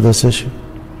discussion of this issue?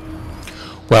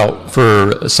 Well,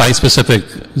 for site-specific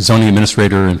zoning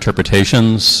administrator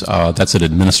interpretations, that's an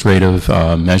administrative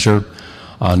measure.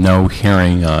 No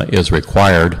hearing is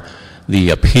required.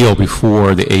 The appeal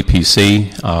before the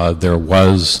APC, there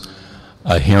was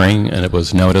a hearing, and it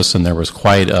was noticed, and there was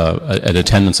quite an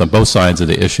attendance on both sides of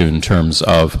the issue in terms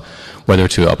of whether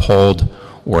to uphold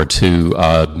or to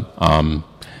grant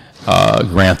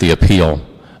the appeal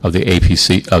of the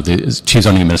APC, of the Chief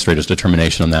Zoning Administrator's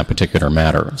determination on that particular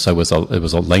matter. So it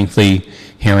was a lengthy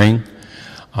hearing.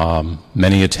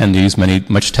 Many attendees,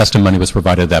 much testimony was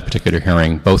provided at that particular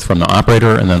hearing, both from the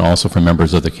operator and then also from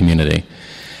members of the community.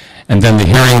 And then the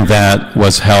hearing that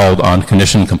was held on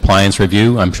condition compliance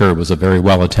review, I'm sure it was a very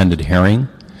well-attended hearing.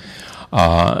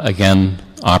 Again,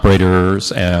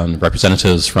 operators and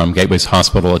representatives from Gateways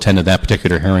Hospital attended that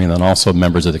particular hearing, and then also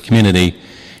members of the community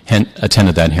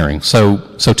attended that hearing. So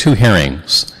 2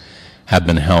 hearings have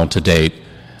been held to date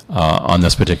on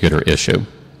this particular issue.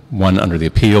 One under the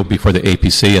appeal before the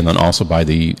APC, and then also by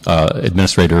the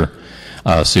administrator,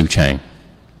 Sue Chang.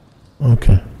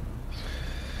 Okay.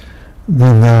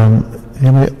 Then,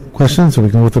 any questions, or we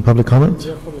can go with the public comments?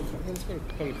 Yeah, public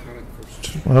comment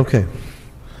first. Okay.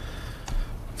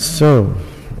 So,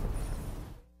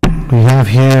 we have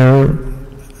here,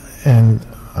 and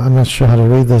I'm not sure how to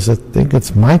read this, I think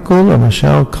it's Michael or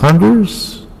Michelle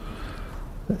Condors.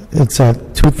 It's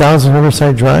at 2000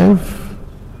 Riverside Drive.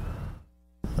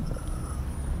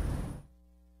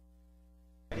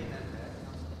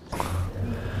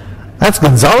 That's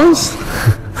Gonzalez?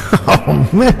 Oh,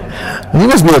 man. You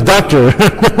must be a doctor.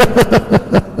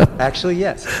 Actually,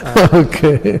 yes.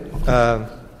 Okay.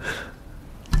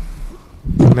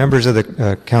 Members of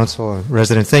the council,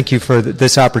 residents, thank you for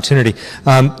this opportunity.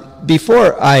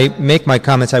 Before I make my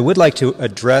comments, I would like to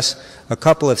address a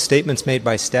couple of statements made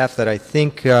by staff that I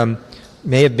think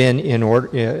may have been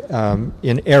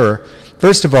in error.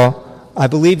 First of all, I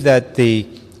believe that the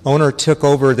owner took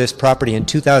over this property in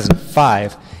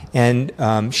 2005 and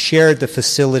shared the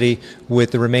facility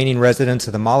with the remaining residents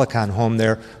of the Malacan home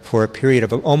there for a period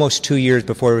of almost 2 years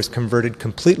before it was converted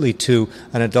completely to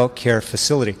an adult care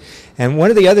facility. And one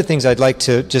of the other things I'd like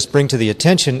to just bring to the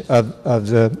attention of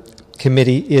the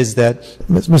committee is that...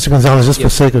 Mr. Gonzalez, just for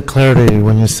sake of clarity,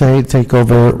 when you say take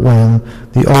over, when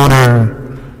the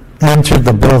owner entered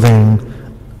the building,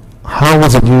 how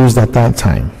was it used at that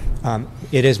time?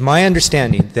 It is my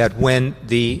understanding that when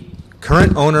the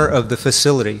current owner of the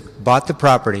facility bought the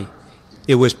property,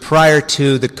 it was prior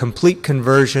to the complete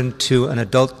conversion to an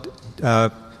adult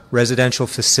residential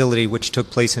facility, which took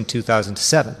place in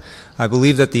 2007. I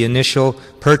believe that the initial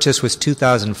purchase was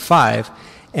 2005,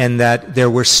 and that there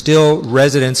were still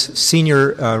residents,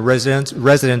 senior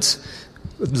residents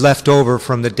left over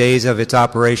from the days of its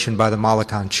operation by the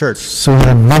Malacan Church. So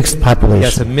a mixed population.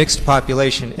 Yes, a mixed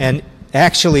population. And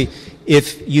actually,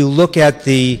 if you look at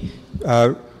the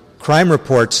crime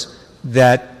reports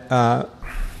that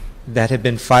had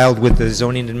been filed with the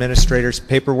zoning administrator's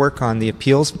paperwork on the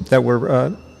appeals that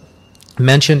were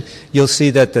mentioned, you'll see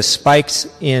that the spikes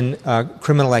in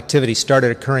criminal activity started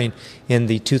occurring in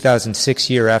the 2006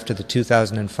 year after the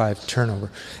 2005 turnover,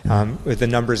 with the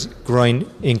numbers growing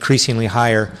increasingly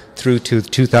higher through to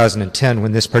 2010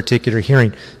 when this particular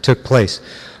hearing took place.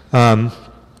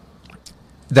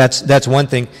 That's one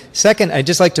thing. Second, I'd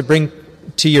just like to bring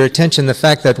to your attention the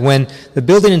fact that when the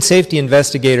building and safety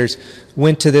investigators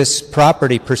went to this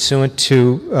property pursuant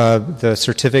to the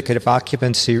certificate of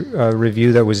occupancy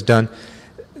review that was done,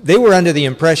 they were under the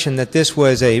impression that this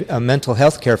was a mental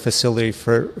health care facility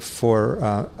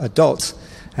for adults,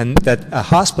 and that a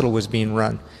hospital was being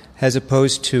run as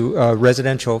opposed to a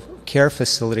residential care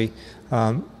facility.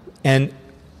 And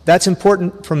that's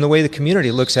important from the way the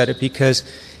community looks at it, because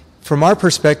from our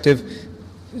perspective,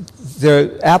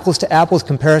 the apples-to-apples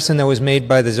comparison that was made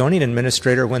by the zoning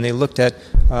administrator when they looked at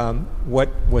what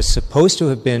was supposed to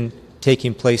have been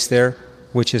taking place there,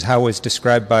 which is how it was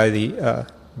described by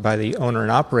the owner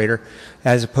and operator,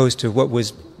 as opposed to what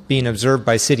was being observed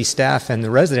by city staff and the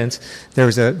residents, there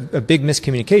was a big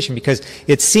miscommunication, because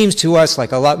it seems to us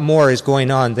like a lot more is going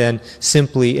on than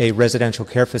simply a residential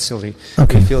care facility.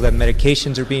 Okay. We feel that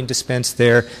medications are being dispensed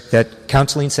there, that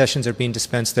counseling sessions are being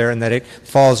dispensed there, and that it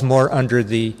falls more under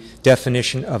the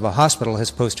definition of a hospital as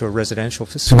opposed to a residential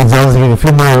facility. So Gonzalez, a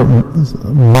few more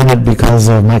minutes because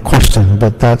of my question,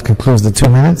 but that concludes the 2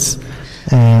 minutes,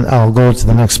 and I'll go to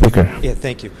the next speaker. Yeah,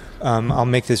 thank you. I'll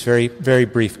make this very, very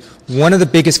brief. One of the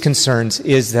biggest concerns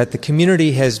is that the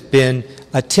community has been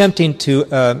attempting to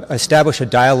establish a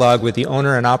dialogue with the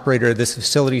owner and operator of this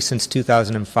facility since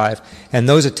 2005, and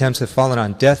those attempts have fallen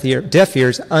on deaf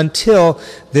ears until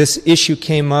this issue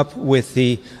came up with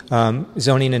the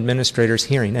zoning administrator's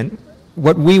hearing. And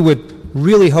what we would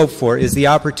really hope for is the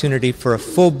opportunity for a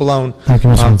full-blown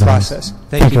process.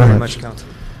 Thank you very much, Council.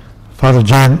 Father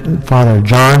John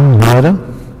Narada.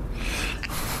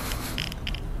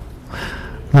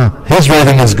 No, his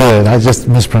writing is good. I just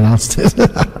mispronounced it.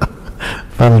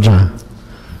 Father John.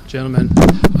 Gentlemen,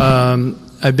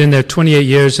 I've been there 28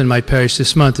 years in my parish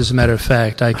this month, as a matter of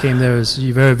fact. I came there as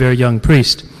a very, very young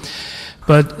priest.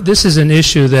 But this is an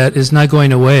issue that is not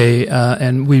going away,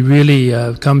 and we really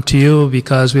come to you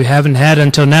because we haven't had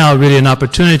until now really an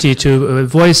opportunity to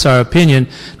voice our opinion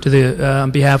to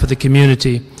on behalf of the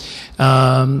community.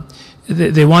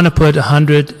 They want to put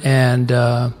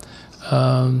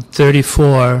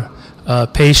 134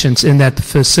 patients in that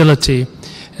facility.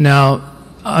 Now,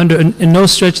 in no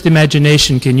stretch of the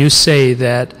imagination can you say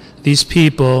that these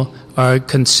people are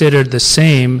considered the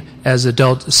same as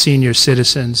adult senior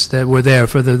citizens that were there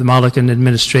for the Mulligan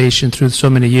administration through so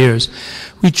many years.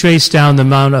 We traced down the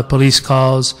amount of police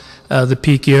calls. The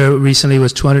peak year recently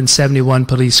was 271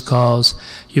 police calls.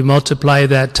 You multiply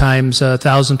that times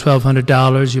 $1,000,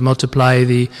 $1,200. You multiply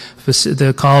the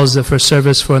calls for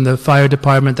service from the fire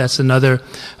department. That's another.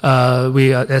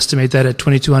 We estimate that at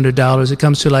 $2,200. It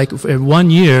comes to like in 1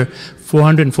 year,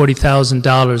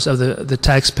 $440,000 of the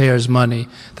taxpayers' money.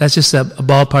 That's just a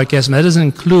ballpark estimate. That doesn't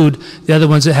include the other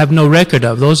ones that have no record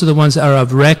of. Those are the ones that are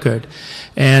of record,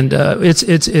 and it's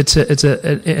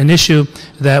an issue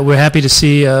that we're happy to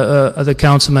see the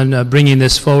councilman bringing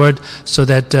this forward, so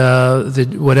that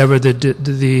whatever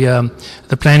the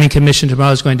planning commission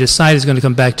tomorrow is going to decide is going to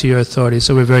come back to your authority.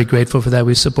 So we're very grateful for that.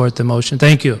 We support the motion.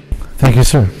 Thank you. Thank you,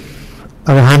 sir.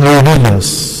 Alejandro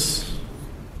Nunez.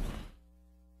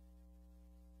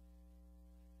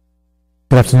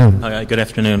 Good afternoon. Good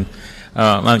afternoon.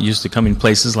 I'm not used to coming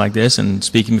places like this and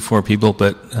speaking before people,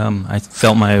 but I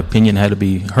felt my opinion had to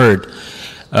be heard.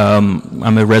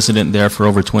 I'm a resident there for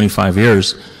over 25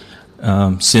 years.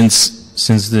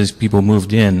 Since these people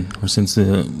moved in, or since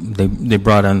they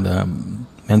brought on the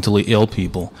mentally ill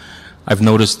people, I've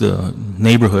noticed the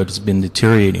neighborhood has been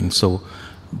deteriorating. So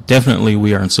definitely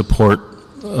we are in support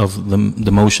of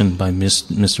the motion by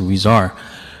Mr. Huizar.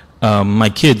 My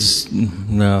kids,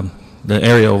 the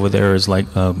area over there is like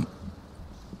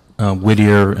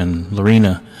Whittier and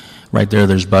Lorena. Right there,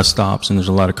 there's bus stops, and there's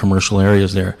a lot of commercial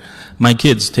areas there. My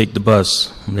kids take the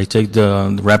bus. They take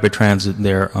the rapid transit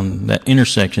there on that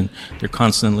intersection. They're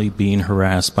constantly being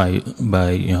harassed by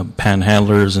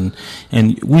panhandlers,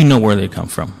 and we know where they come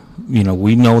from.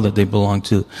 We know that they belong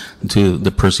to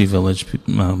the Percy Village.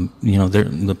 They're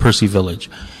the Percy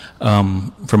Village.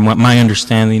 From what my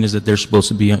understanding is that they're supposed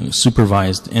to be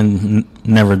supervised, and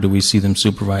never do we see them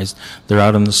supervised. They're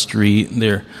out on the street.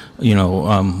 We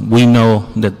know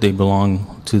that they belong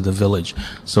to the village.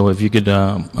 So if you could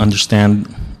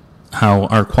understand how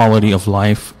our quality of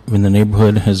life in the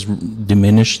neighborhood has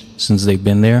diminished since they've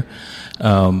been there.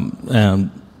 I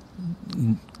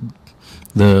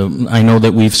know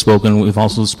that we've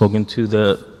also spoken to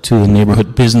the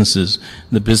neighborhood businesses.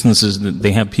 The businesses,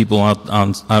 they have people out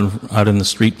in the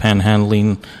street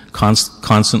panhandling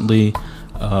constantly.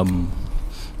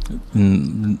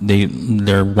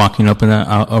 They're walking up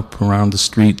around the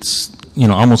streets,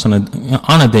 almost on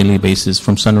a daily basis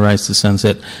from sunrise to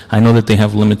sunset. I know that they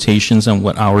have limitations on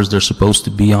what hours they're supposed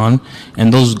to be on,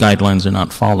 and those guidelines are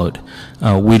not followed.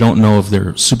 We don't know if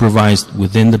they're supervised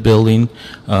within the building.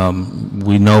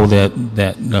 We know that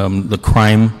the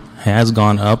crime has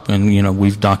gone up, and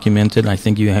we've documented. I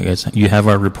think you have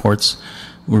our reports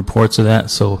of that.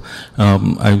 So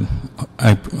I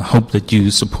hope that you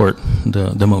support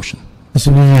the motion.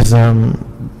 Mr. Nunez,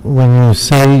 when you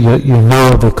say you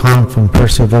know the crime from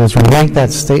Percy Village, when you make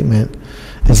that statement,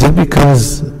 is it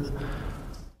because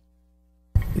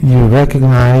you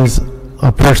recognize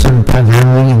a person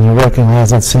panhandling and you recognize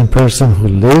that same person who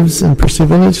lives in Percy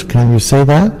Village? Can you say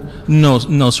that? No,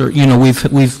 sir.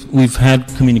 We've had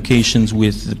communications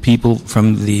with the people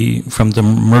from the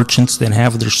merchants that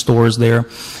have their stores there,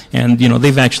 and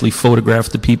they've actually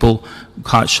photographed the people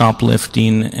caught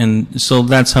shoplifting, and so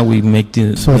that's how we make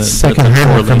the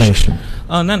secondhand information.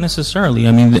 Not necessarily.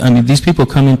 I mean, these people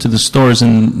come into the stores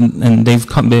and they've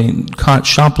been caught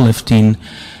shoplifting,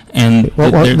 and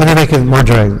let me make it more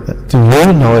direct. Do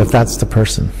you know if that's the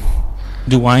person?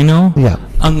 Do I know? Yeah.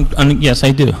 Yes,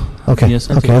 I do. Okay. Yes,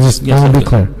 I okay. do. I want to be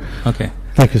clear. Okay.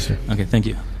 Thank you, sir. Okay. Thank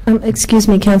you. Excuse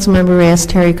me, Councilmember Reyes,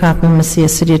 Terry Kaufman, Mesilla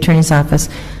City Attorney's Office.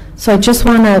 So I just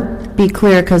want to be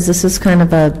clear, because this is kind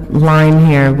of a line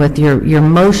here with your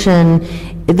motion.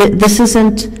 This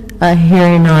isn't a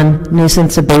hearing on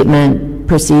nuisance abatement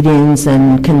proceedings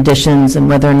and conditions and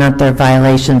whether or not there are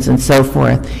violations and so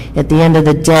forth. At the end of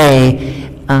the day,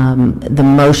 the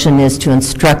motion is to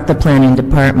instruct the planning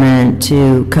department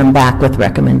to come back with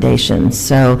recommendations.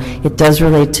 So it does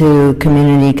relate to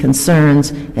community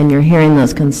concerns, and you're hearing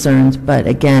those concerns, but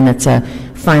again, it's a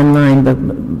fine line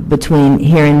between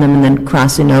hearing them and then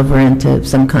crossing over into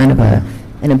some kind of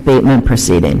an abatement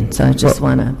proceeding. So I just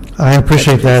want to... I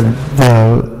appreciate that.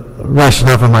 The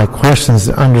rationale for my question is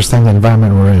to understand the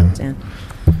environment we're in. Yeah.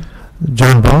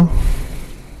 John Ball?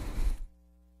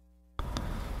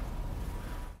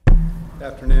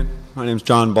 afternoon. My name is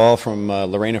John Ball from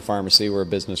Lorena Pharmacy. We're a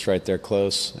business right there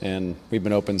close, and we've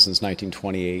been open since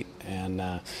 1928.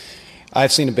 And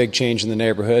I've seen a big change in the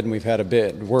neighborhood,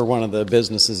 and we're one of the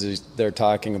businesses they're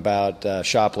talking about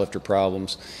shoplifter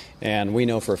problems. And we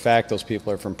know for a fact those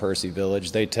people are from Percy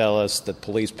Village. They tell us that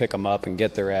police pick them up and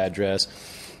get their address.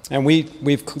 And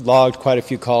we've logged quite a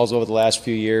few calls over the last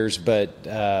few years, but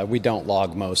we don't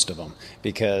log most of them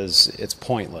because it's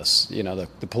pointless. You know,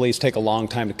 the police take a long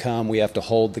time to come. We have to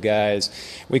hold the guys.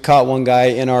 We caught one guy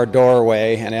in our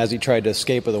doorway, and as he tried to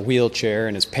escape with a wheelchair,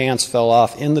 and his pants fell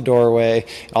off in the doorway,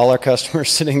 all our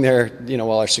customers sitting there, you know,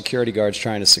 while our security guard's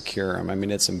trying to secure him. I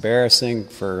mean, it's embarrassing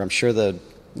for, I'm sure, the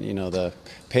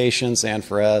patients and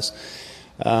for us.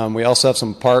 We also have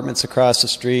some apartments across the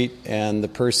street, and the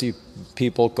Percy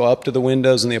people go up to the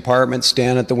windows in the apartment,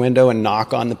 stand at the window, and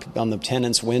knock on the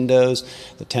tenants' windows.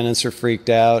 The tenants are freaked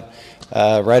out.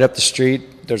 Right up the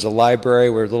street, there's a library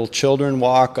where little children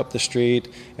walk up the street.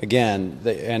 Again,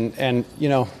 the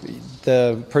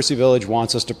Percy Village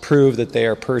wants us to prove that they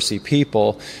are Percy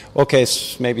people. Okay,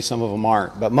 maybe some of them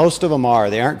aren't, but most of them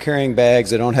are. They aren't carrying bags.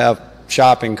 They don't have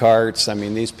shopping carts. I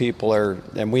mean, these people are,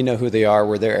 and we know who they are.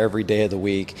 We're there every day of the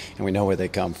week, and we know where they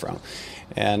come from.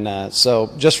 And so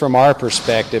just from our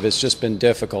perspective, it's just been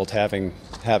difficult having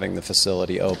the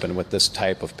facility open with this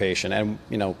type of patient. And,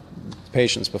 you know,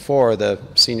 patients before the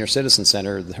Senior Citizen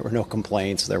Center, there were no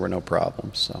complaints, there were no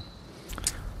problems. So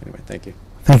anyway, thank you.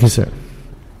 Thank you, sir.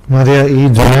 Maria E.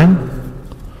 Duran.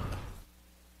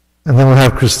 And then we'll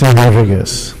have Christine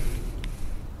Rodriguez.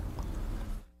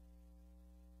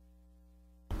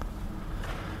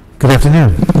 Good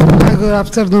afternoon. Good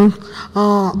afternoon.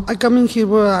 I come in here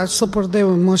where I support the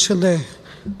motion the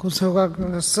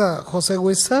Jose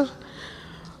Wizard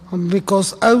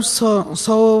because I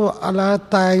saw a lot of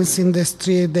times in the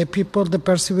street the people, the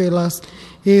Percy Villas,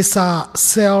 is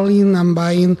selling and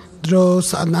buying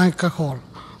drugs and alcohol.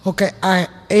 Okay,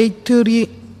 at 8:30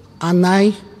 at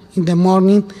night in the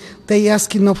morning, they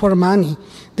asking not for money,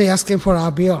 they asking for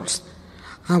our bills.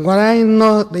 And what I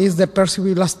know is the Percy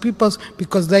Villas people,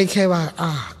 because they have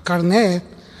a carnet.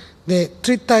 The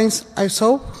 3 times I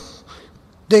saw,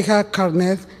 they have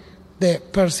carnet, the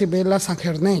Percy Villas and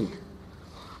her name.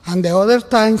 And the other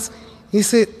times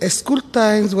is school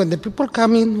times when the people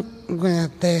come in,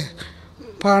 when the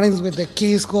parents with the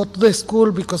kids go to the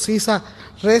school because it's a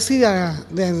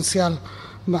residential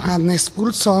and a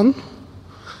school zone.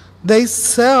 They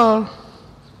sell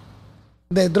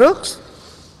the drugs.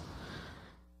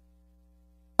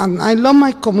 And I love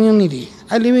my community.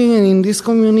 I live in this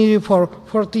community for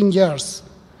 14 years.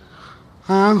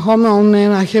 I'm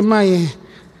homeowner. I have my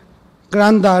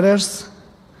granddaughters.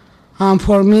 And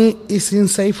for me, it's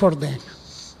unsafe for them.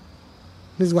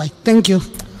 This is why. Thank you.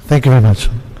 Thank you very much.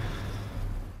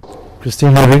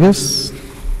 Christine Rodriguez.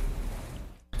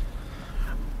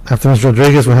 After Ms.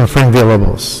 Rodriguez, we'll have Frank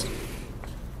Villalobos.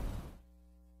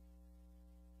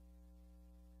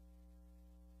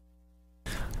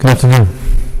 Good afternoon.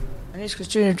 My name is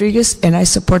Christine Rodriguez, and I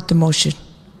support the motion.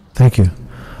 Thank you.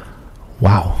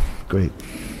 Wow, great.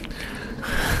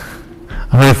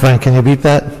 All right, Frank, can you beat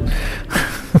that?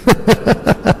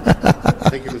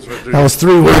 Thank you, Ms. Rodriguez. That was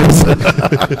 3 words.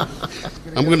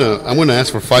 I'm gonna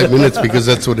ask for 5 minutes because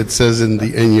that's what it says in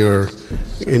your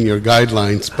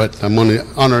guidelines. But I'm gonna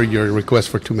honor your request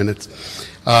for 2 minutes.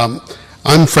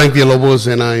 I'm Frank Villalobos,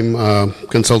 and I'm a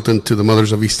consultant to the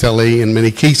Mothers of East LA. In many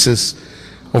cases,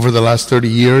 over the last 30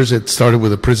 years, it started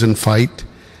with a prison fight.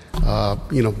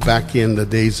 Back in the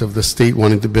days of the state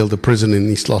wanting to build a prison in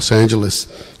East Los Angeles.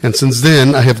 And since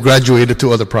then, I have graduated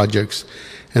to other projects.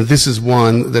 And this is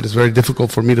one that is very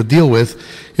difficult for me to deal with,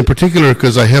 in particular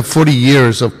because I have 40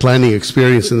 years of planning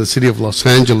experience in the city of Los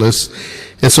Angeles.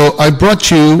 And so I brought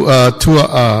you 2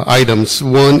 items.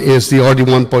 One is the RD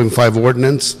 1.5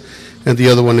 ordinance, and the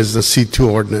other one is the C2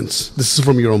 ordinance. This is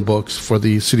from your own books for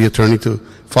the city attorney to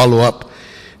follow up.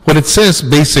 What it says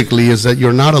basically is that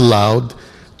you're not allowed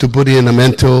to put in a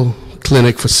mental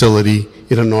clinic facility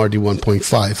in an RD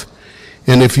 1.5.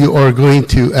 And if you are going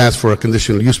to ask for a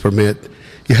conditional use permit,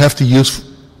 you have to use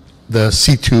the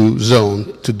C2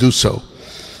 zone to do so.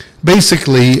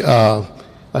 Basically, I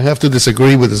have to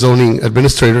disagree with the zoning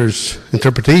administrator's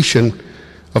interpretation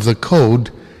of the code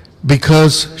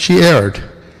because she erred.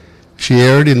 She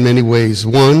erred in many ways.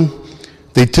 One,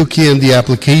 they took in the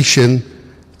application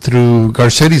through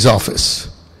Garcetti's office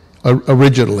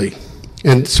originally.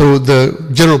 And so the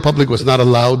general public was not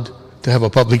allowed to have a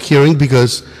public hearing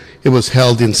because it was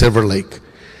held in Silver Lake.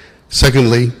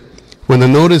 Secondly, when the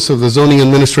notice of the zoning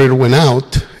administrator went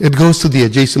out, it goes to the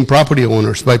adjacent property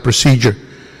owners by procedure.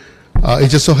 It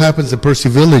just so happens that Percy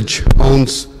Village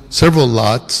owns several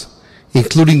lots,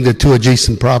 including the two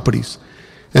adjacent properties.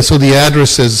 And so the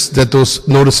addresses that those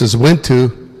notices went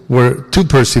to were to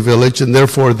Percy Village, and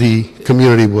therefore the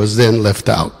community was then left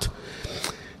out.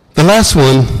 The last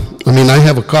one, I mean, I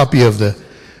have a copy of the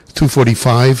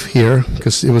 245 here,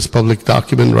 because it was public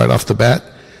document right off the bat.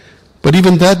 But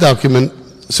even that document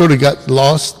sort of got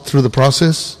lost through the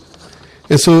process.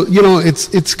 And so, you know,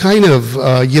 it's kind of,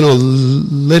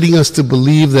 letting us to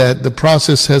believe that the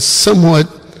process has somewhat,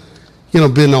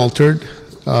 been altered.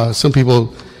 Some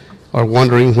people are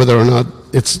wondering whether or not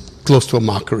it's close to a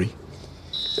mockery.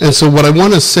 And so what I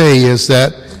want to say is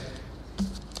that,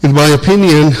 in my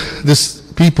opinion, these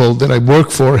people that I work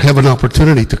for have an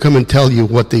opportunity to come and tell you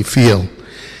what they feel,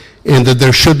 and that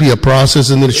there should be a process,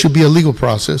 and that it should be a legal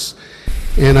process.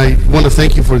 And I want to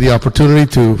thank you for the opportunity,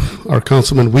 to our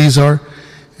Councilman Huizar,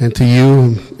 and to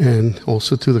you, and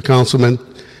also to the councilman,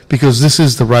 because this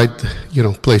is the right,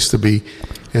 place to be.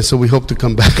 And so we hope to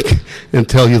come back and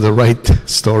tell you the right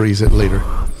stories at later.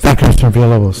 Thank you, Mr.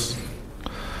 Villalobos.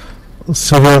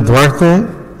 Sylvia Duarte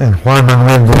and Juan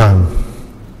Manuel Duran.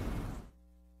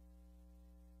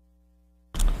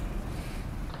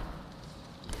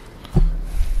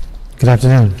 Good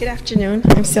afternoon. Good afternoon.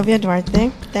 I'm Sylvia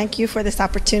Duarte. Thank you for this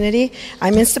opportunity.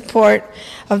 I'm in support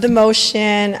of the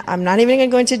motion. I'm not even going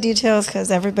to go into details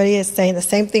because everybody is saying the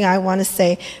same thing I want to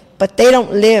say, but they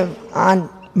don't live on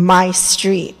my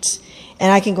street.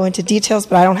 And I can go into details,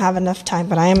 but I don't have enough time.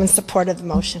 But I am in support of the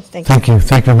motion. Thank you. Thank you.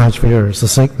 Thank you very much for your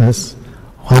succinctness.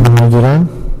 Juan Manuel Duran.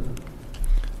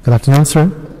 Good afternoon,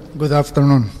 sir. Good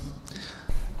afternoon.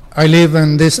 I live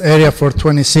in this area for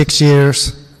 26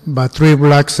 years, but 3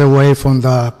 blocks away from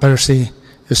the Percy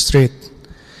Street.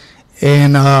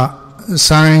 And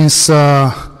since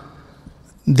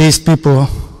these people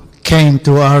came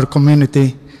to our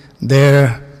community,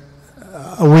 there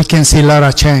we can see a lot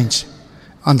of change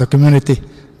on the community,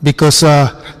 because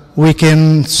we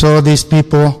can saw these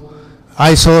people.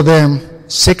 I saw them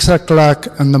 6 o'clock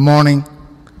in the morning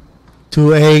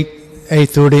to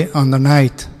 8:30 on the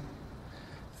night.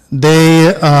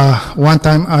 They, one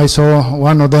time I saw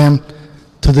one of them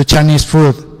to the Chinese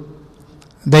food.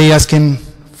 They asking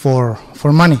for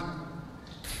money.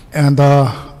 And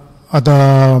the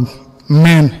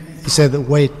man, he said,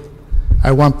 wait,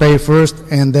 I want to pay first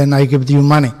and then I give you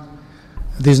money.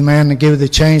 This man gave the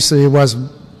change, so it was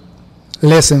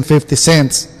less than 50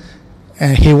 cents.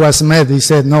 And he was mad. He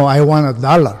said, no, I want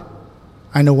 $1.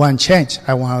 I don't want change.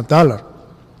 I want $1.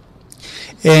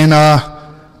 And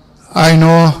I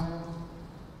know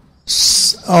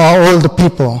all the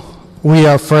people, we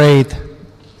are afraid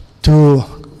to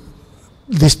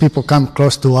these people come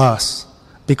close to us,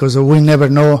 because we never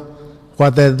know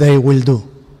what they will do.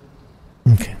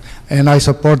 Okay. And I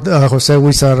support Jose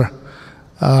Huizar.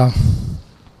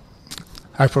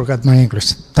 I forgot my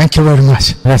English. Thank you very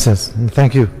much. Gracias.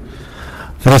 Thank you.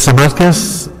 Teresa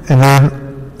Marquez and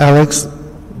then Alex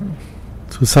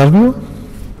Tusalvio.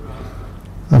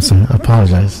 I'm sorry, I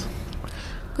apologize.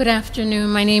 Good afternoon.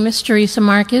 My name is Teresa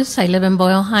Marquez. I live in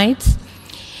Boyle Heights.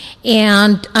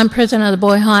 And I'm president of the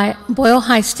Boyle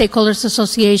Heights Stakeholders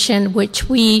Association, which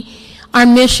our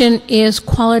mission is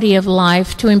quality of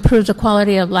life, to improve the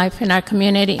quality of life in our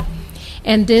community.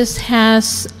 And this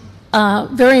has a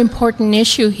very important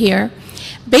issue here.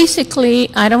 Basically,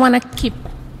 I don't want to keep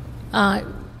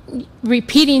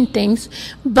repeating things,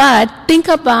 but think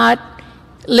about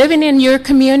living in your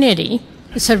community.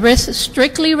 It's a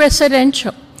strictly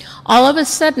residential. All of a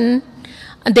sudden,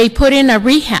 they put in a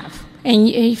rehab.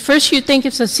 And first you think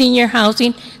it's a senior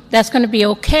housing, that's going to be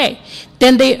okay.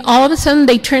 Then all of a sudden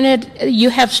they turn it, you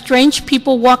have strange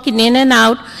people walking in and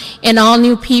out, and all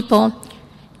new people.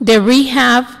 They're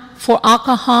rehab for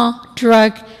alcohol,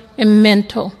 drug, and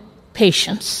mental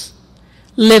patients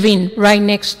living right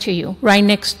next to you, right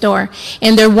next door.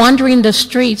 And they're wandering the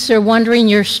streets, they're wandering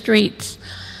your streets.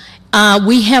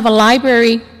 We have a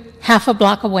library half a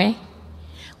block away,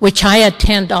 which I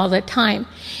attend all the time.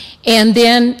 And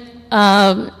then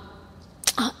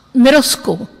middle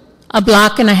school, a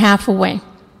block and a half away,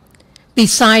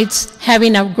 besides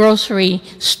having a grocery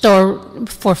store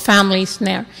for families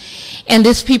there. And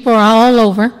these people are all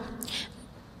over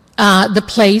the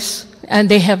place, and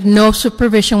they have no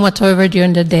supervision whatsoever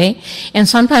during the day. And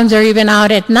sometimes they're even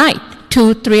out at night,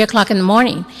 2, 3 o'clock in the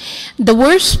morning. The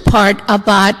worst part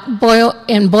about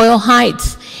Boyle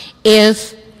Heights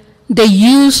is the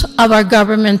use of our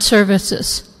government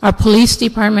services, our police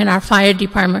department, our fire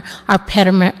department, our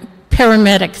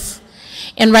paramedics.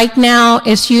 And right now,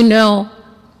 as you know,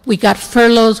 we got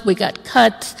furloughs, we got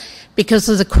cuts because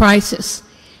of the crisis.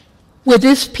 With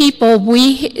these people,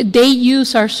 they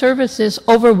use our services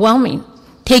overwhelming.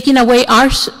 taking away our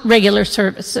regular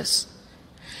services.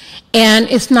 And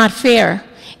it's not fair.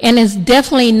 And it's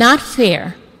definitely not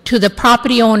fair to the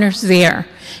property owners there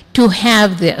to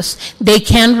have this. They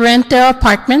can rent their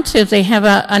apartments if they have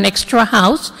an extra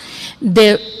house.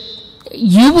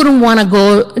 You wouldn't want to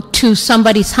go to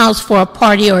somebody's house for a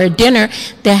party or a dinner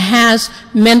that has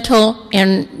mental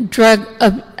and drug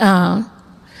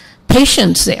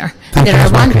patients there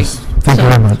that are wandering. Thank you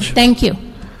very much. Thank you.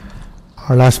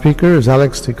 Our last speaker is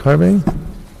Alex DeCarve.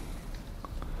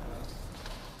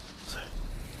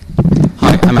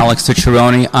 Hi, I'm Alex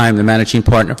Ticciaroni. I'm the managing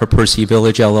partner for Percy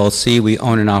Village, LLC. We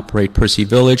own and operate Percy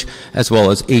Village, as well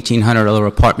as 1,800 other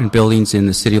apartment buildings in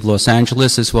the city of Los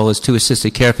Angeles, as well as 2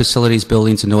 assisted care facilities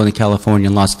buildings in Northern California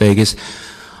and Las Vegas,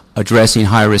 addressing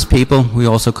high-risk people. We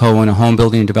also co-own a home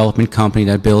building and development company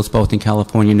that builds both in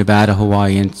California, Nevada,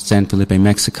 Hawaii, and San Felipe,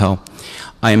 Mexico.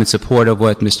 I am in support of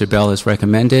what Mr. Bell has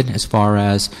recommended as far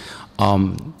as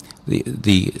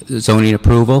the zoning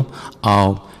approval.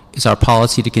 It's our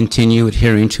policy to continue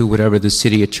adhering to whatever the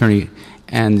city attorney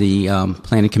and the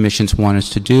planning commissions want us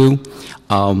to do.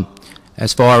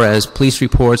 As far as police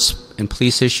reports and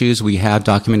police issues, we have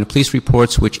documented police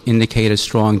reports which indicate a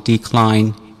strong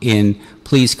decline in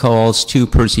police calls to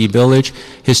Percy Village.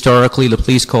 Historically, the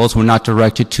police calls were not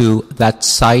directed to that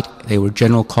site. They were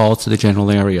general calls to the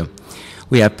general area.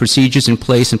 We have procedures in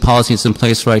place and policies in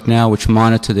place right now which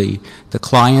monitor the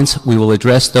clients. We will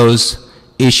address those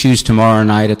issues tomorrow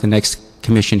night at the next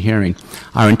commission hearing.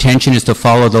 Our intention is to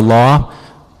follow the law,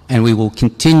 and we will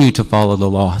continue to follow the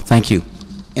law. Thank you.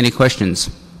 Any questions?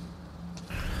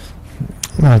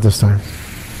 Not at this time.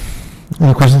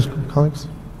 Any questions, colleagues?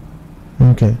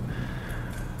 Okay.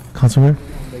 Councilman?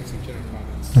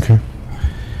 Okay.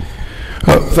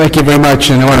 Thank you very much,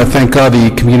 and I want to thank all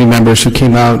the community members who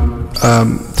came out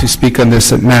to speak on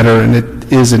this matter, and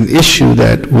it is an issue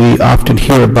that we often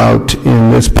hear about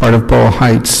in this part of Boyle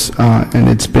Heights, and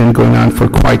it's been going on for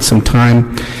quite some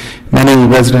time. Many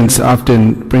residents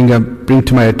often bring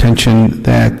to my attention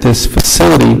that this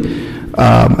facility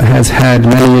has had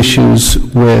many issues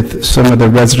with some of the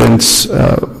residents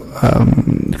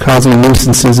causing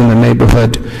nuisances in the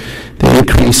neighborhood. The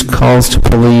increased calls to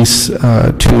police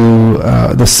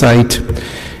to the site.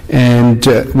 And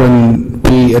when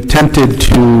we attempted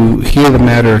to hear the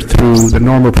matter through the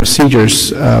normal procedures,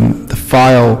 the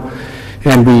file,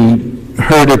 and we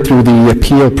heard it through the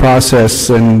appeal process,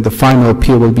 and the final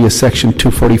appeal will be a Section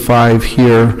 245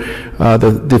 here,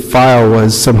 the file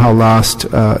was somehow lost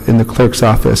in the clerk's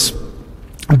office.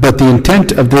 But the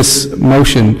intent of this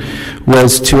motion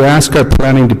was to ask our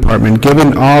planning department,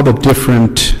 given all the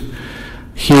different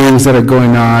hearings that are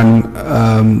going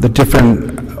on, the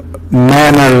different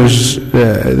manners,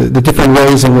 the different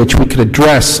ways in which we could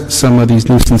address some of these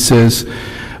nuisances,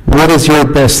 what is your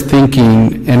best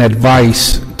thinking and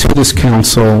advice to this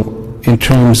council in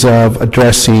terms of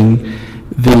addressing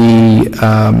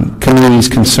the community's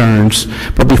concerns?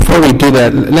 But before we do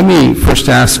that, let me first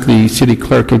ask the city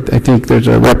clerk. I think there's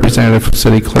a representative from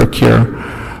city clerk here.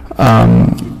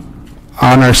 On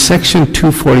our Section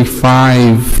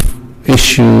 245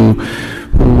 issue,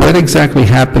 what exactly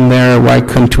happened there? Why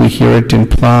couldn't we hear it in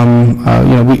Plum?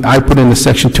 I put in the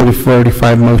Section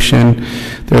 245 motion.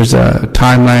 There's a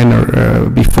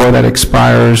timeline before that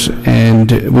expires, and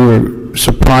we were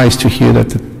surprised to hear that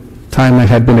the timeline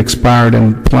had been expired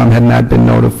and Plum had not been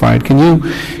notified. Can you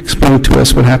explain to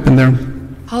us what happened there?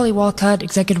 Holly Walcott,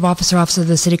 Executive Officer, Office of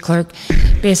the City Clerk.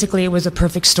 Basically, it was a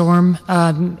perfect storm.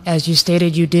 As you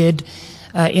stated, you did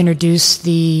introduce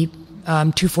the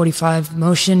 245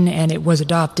 motion, and it was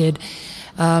adopted.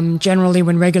 Generally,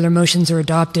 when regular motions are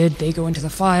adopted, they go into the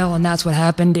file, and that's what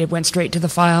happened. It went straight to the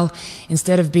file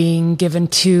instead of being given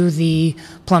to the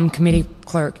Plum Committee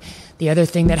clerk. The other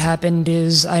thing that happened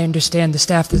is, I understand the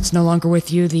staff that's no longer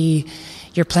with you,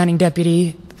 your planning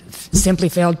deputy simply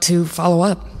failed to follow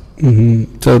up.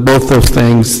 Mm-hmm. So both those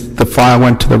things, the file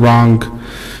went to the wrong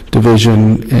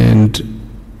division,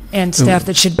 and staff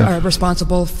that are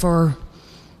responsible for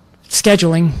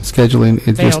scheduling,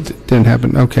 it failed. Just didn't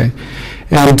happen. Okay.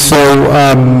 And so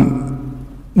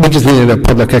we just needed a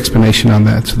public explanation on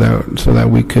that so that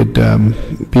we could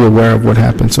be aware of what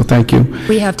happened. So thank you.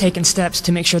 We have taken steps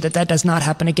to make sure that does not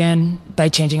happen again by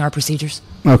changing our procedures.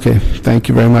 Okay. Thank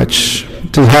you very much.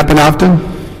 Does it happen often?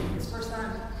 It's first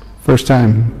time. First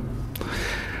time.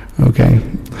 Okay.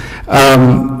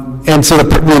 And so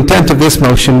the intent of this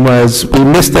motion was we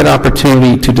missed that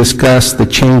opportunity to discuss the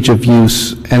change of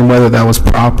use and whether that was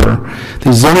proper.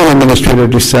 The zoning administrator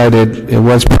decided it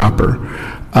was proper.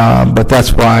 But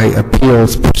that's why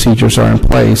appeals procedures are in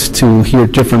place to hear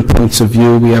different points of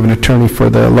view. We have an attorney for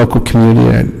the local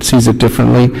community that sees it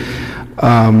differently.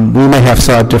 We may have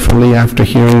saw it differently after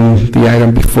hearing the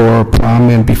item before PLUM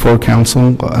and before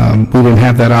council. We didn't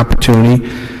have that opportunity.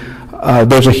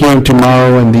 There's a hearing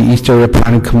tomorrow in the East Area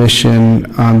Planning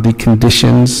Commission on the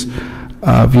conditions.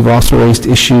 We've also raised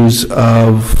issues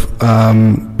of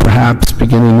perhaps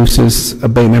beginning nuisance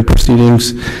abatement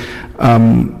proceedings.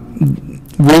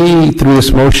 We, through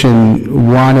this motion,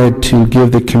 wanted to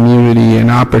give the community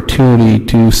an opportunity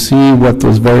to see what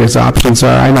those various options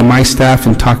are. I know my staff,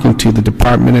 in talking to the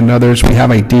department and others, we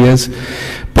have ideas,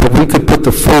 but if we could put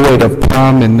the full weight of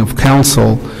PLUM and of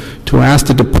council to ask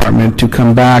the department to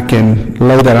come back and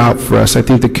lay that out for us, I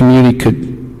think the community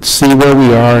could see where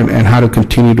we are and how to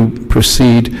continue to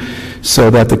proceed so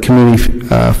that the community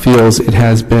feels it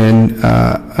has been,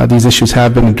 these issues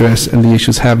have been addressed and the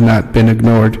issues have not been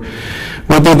ignored.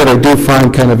 One thing that I do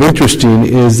find kind of interesting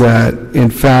is that, in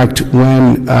fact,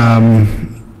 when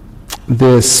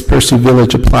this Percy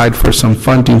Village applied for some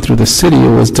funding through the city,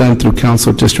 it was done through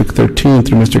Council District 13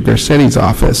 through Mr. Garcetti's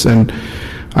office, and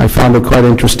I found it quite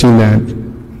interesting that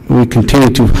we continue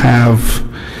to have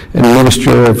an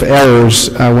administrative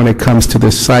errors when it comes to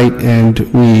this site, and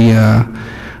we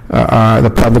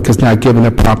the public is not given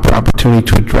a proper opportunity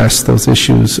to address those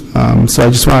issues. So I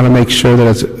just want to make sure that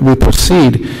as we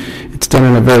proceed, it's done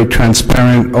in a very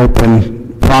transparent,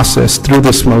 open process through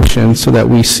this motion so that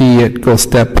we see it go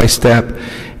step by step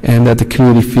and that the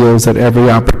community feels that every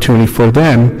opportunity for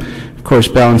them, of course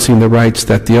balancing the rights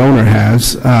that the owner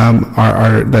has,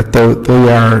 that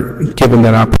they are given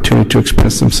that opportunity to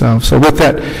express themselves. So with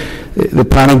that, the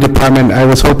planning department, I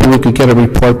was hoping we could get a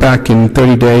report back in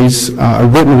 30 days, a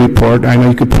written report. I know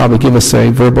you could probably give us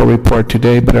a verbal report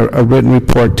today, but a written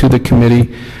report to the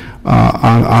committee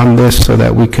on this so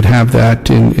that we could have that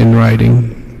in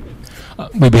writing.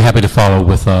 We'd be happy to follow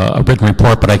with a written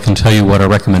report, but I can tell you what our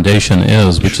recommendation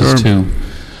is, which is to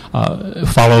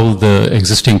follow the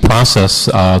existing process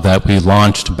that we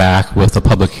launched back with a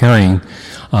public hearing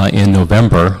in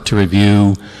November to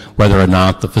review whether or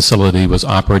not the facility was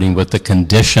operating with the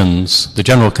conditions, the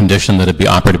general condition that it be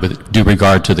operated with due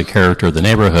regard to the character of the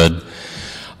neighborhood,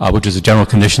 which is a general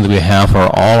condition that we have for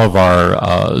all of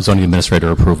our zoning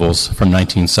administrator approvals from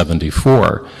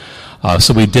 1974.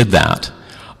 So we did that.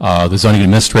 The zoning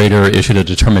administrator issued a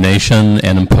determination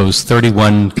and imposed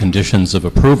 31 conditions of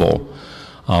approval.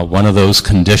 One of those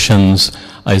conditions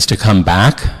is to come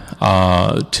back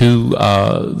to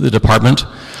the department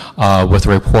with a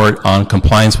report on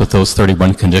compliance with those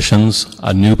 31 conditions.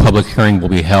 A new public hearing will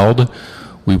be held.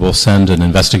 We will send an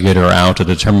investigator out to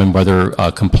determine whether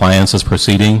compliance is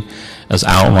proceeding as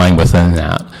outlined within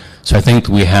that. So I think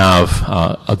we have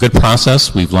a good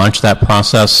process. We've launched that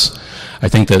process. I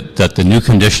think that the new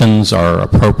conditions are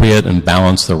appropriate and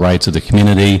balance the rights of the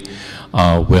community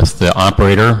with the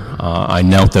operator. I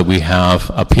note that we have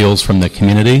appeals from the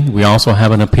community. We also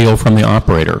have an appeal from the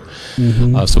operator.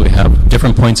 Mm-hmm. So we have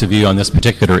different points of view on this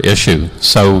particular issue.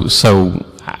 So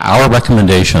our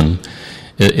recommendation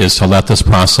is to let this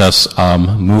process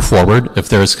move forward. If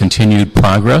there is continued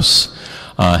progress,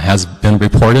 has been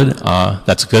reported,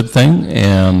 that's a good thing,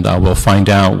 and we'll find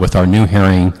out with our new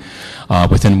hearing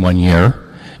within 1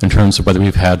 year in terms of whether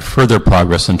we've had further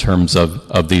progress in terms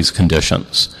of these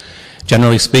conditions.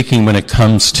 Generally speaking, when it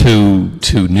comes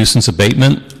to nuisance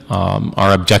abatement,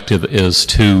 our objective is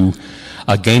to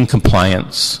gain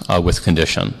compliance with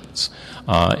conditions.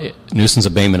 Nuisance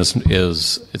abatement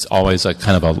it's always a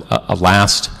kind of a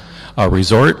last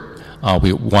resort.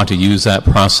 We want to use that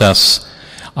process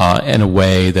in a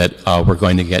way that we're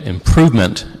going to get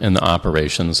improvement in the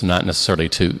operations, not necessarily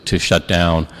to shut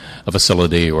down a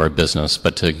facility or a business,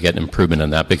 but to get improvement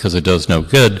in that, because it does no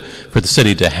good for the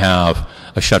city to have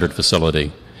a shuttered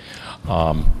facility.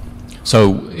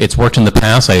 So it's worked in the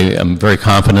past. I am very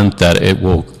confident that it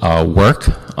will work.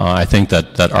 I think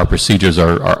that our procedures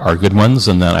are good ones,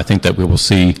 and that I think that we will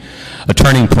see a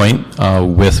turning point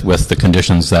with the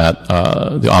conditions that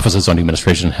the Office of Zoning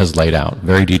Administration has laid out,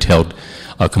 very detailed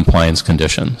compliance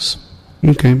conditions.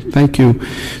 Okay, thank you.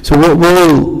 So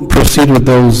we'll proceed with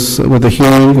those, with the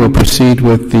hearing. We'll proceed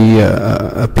with the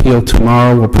appeal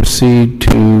tomorrow. We'll proceed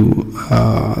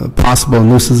to possible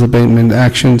nuisance abatement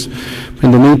actions.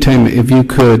 In the meantime, if you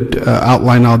could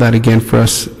outline all that again for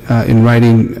us in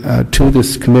writing to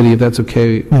this committee, if that's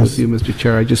okay with you, Mr.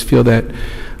 Chair. I just feel that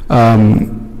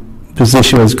this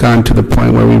issue has gone to the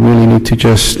point where we really need to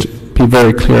just be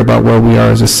very clear about where we are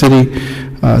as a city.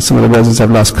 Some of the residents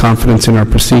have lost confidence in our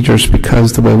procedures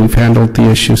because the way we've handled the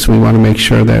issue, so we want to make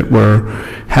sure that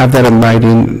have that in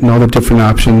writing, know the different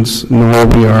options, know where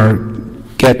we are,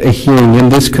 get a hearing in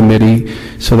this committee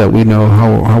so that we know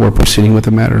how we're proceeding with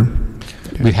the matter.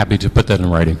 We'd be happy to put that in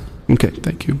writing. Okay,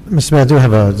 thank you. Mr. Mayor, I do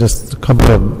have just a couple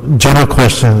of general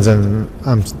questions, and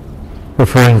I'm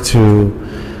referring to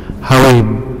how we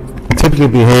typically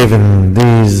behave in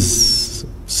these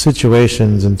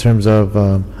situations in terms of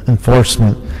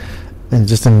enforcement, and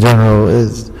just in general,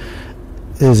 is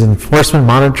enforcement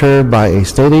monitored by a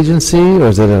state agency, or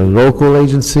is it a local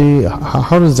agency?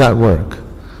 How does that work?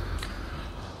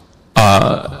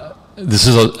 This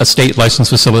is a state licensed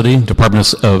facility.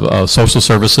 Department of Social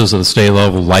Services at the state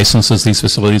level licenses these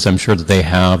facilities. I'm sure that they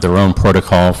have their own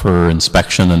protocol for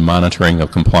inspection and monitoring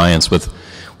of compliance with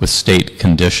state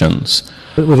conditions.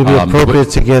 But would it be appropriate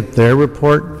to get their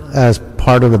report as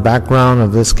part of the background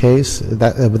of this case? Would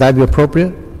that be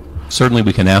appropriate? Certainly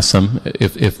we can ask them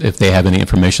if they have any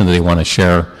information that they want to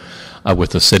share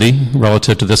with the city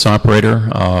relative to this operator.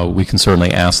 We can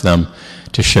certainly ask them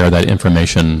to share that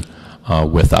information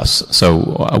with us.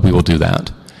 So we will do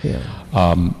that. Yeah.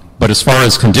 But as far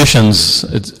as conditions,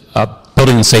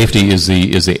 Building and Safety is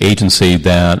the agency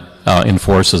that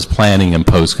enforces planning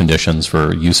imposed conditions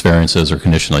for use variances or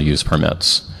conditional use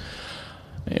permits.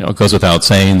 It goes without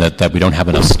saying that we don't have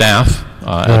enough staff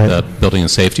at the Building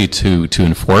and Safety to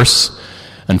enforce.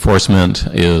 Enforcement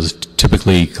is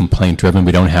typically complaint driven.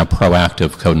 We don't have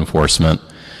proactive code enforcement.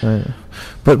 Right.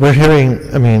 But we're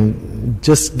hearing,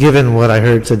 just given what I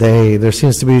heard today, there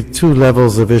seems to be two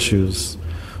levels of issues.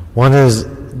 One is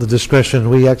the discretion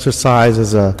we exercise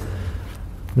as a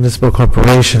municipal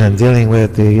corporation in dealing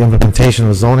with the implementation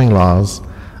of zoning laws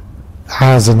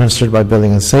as administered by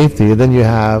Building and Safety. And then you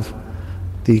have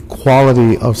the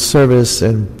quality of service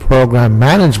and program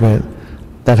management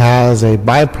that has a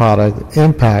byproduct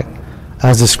impact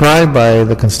as described by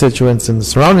the constituents in the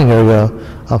surrounding area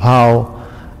of how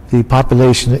the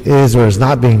population is or is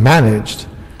not being managed.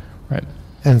 Right.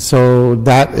 And so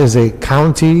that is a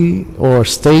county or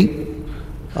state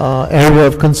area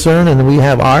of concern, and we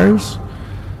have ours.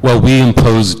 Well, we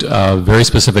imposed very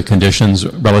specific conditions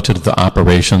relative to the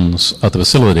operations of the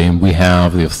facility, and we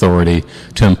have the authority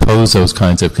to impose those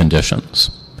kinds of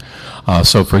conditions.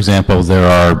 So, for example, there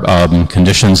are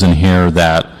conditions in here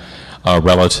that are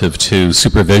relative to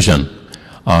supervision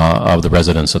of the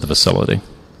residents of the facility.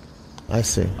 I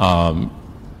see.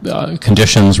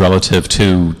 Conditions relative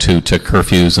to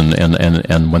curfews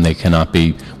and when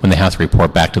they have to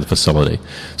report back to the facility.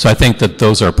 So I think that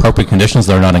those are appropriate conditions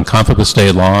that are not in conflict with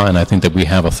state law, and I think that we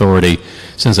have authority,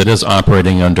 since it is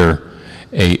operating under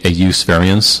a use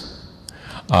variance,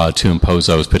 to impose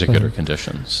those particular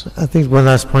conditions. I think one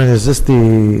last point is just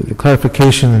the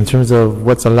clarification in terms of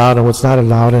what's allowed and what's not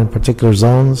allowed in particular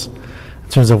zones, in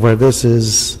terms of where this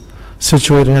is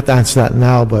situated. I have to answer that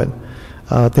now, but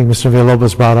I think Mr.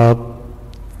 Villalobos brought up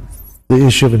the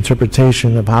issue of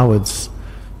interpretation of how it's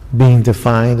being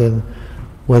defined and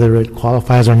whether it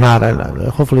qualifies or not. And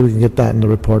hopefully we can get that in the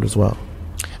report as well.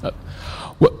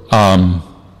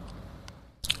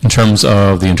 In terms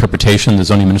of the interpretation, the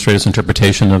zoning administrator's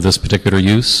interpretation of this particular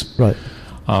use, right.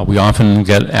 We often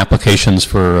get applications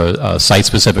for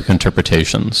site-specific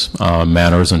interpretations,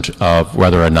 matters of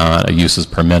whether or not a use is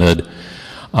permitted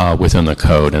within the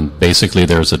code. And basically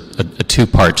there's a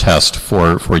two-part test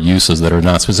for uses that are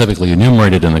not specifically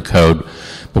enumerated in the code,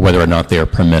 but whether or not they are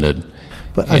permitted.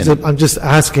 But I'm just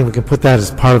asking if we can put that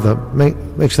as part of the,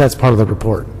 make sure that's part of the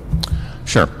report.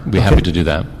 Sure, we'd be happy to do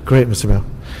that. Great, Mr. Bell.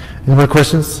 Any more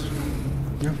questions?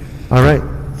 No. All right.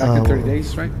 Back in 30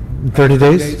 days, right? 30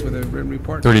 days? 30 days with a written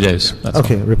report? 30 days. That's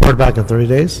okay, report back in 30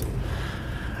 days.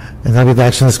 And that'll be the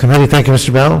action of this committee. Thank you,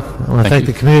 Mr. Bell. I want to thank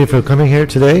the community for coming here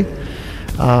today.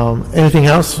 Anything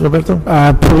else, Roberto?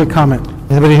 Public comment.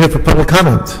 Anybody here for public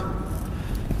comment?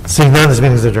 Seeing none, this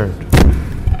meeting is adjourned.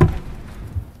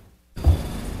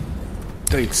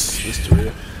 Thanks, Mr.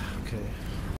 Ria.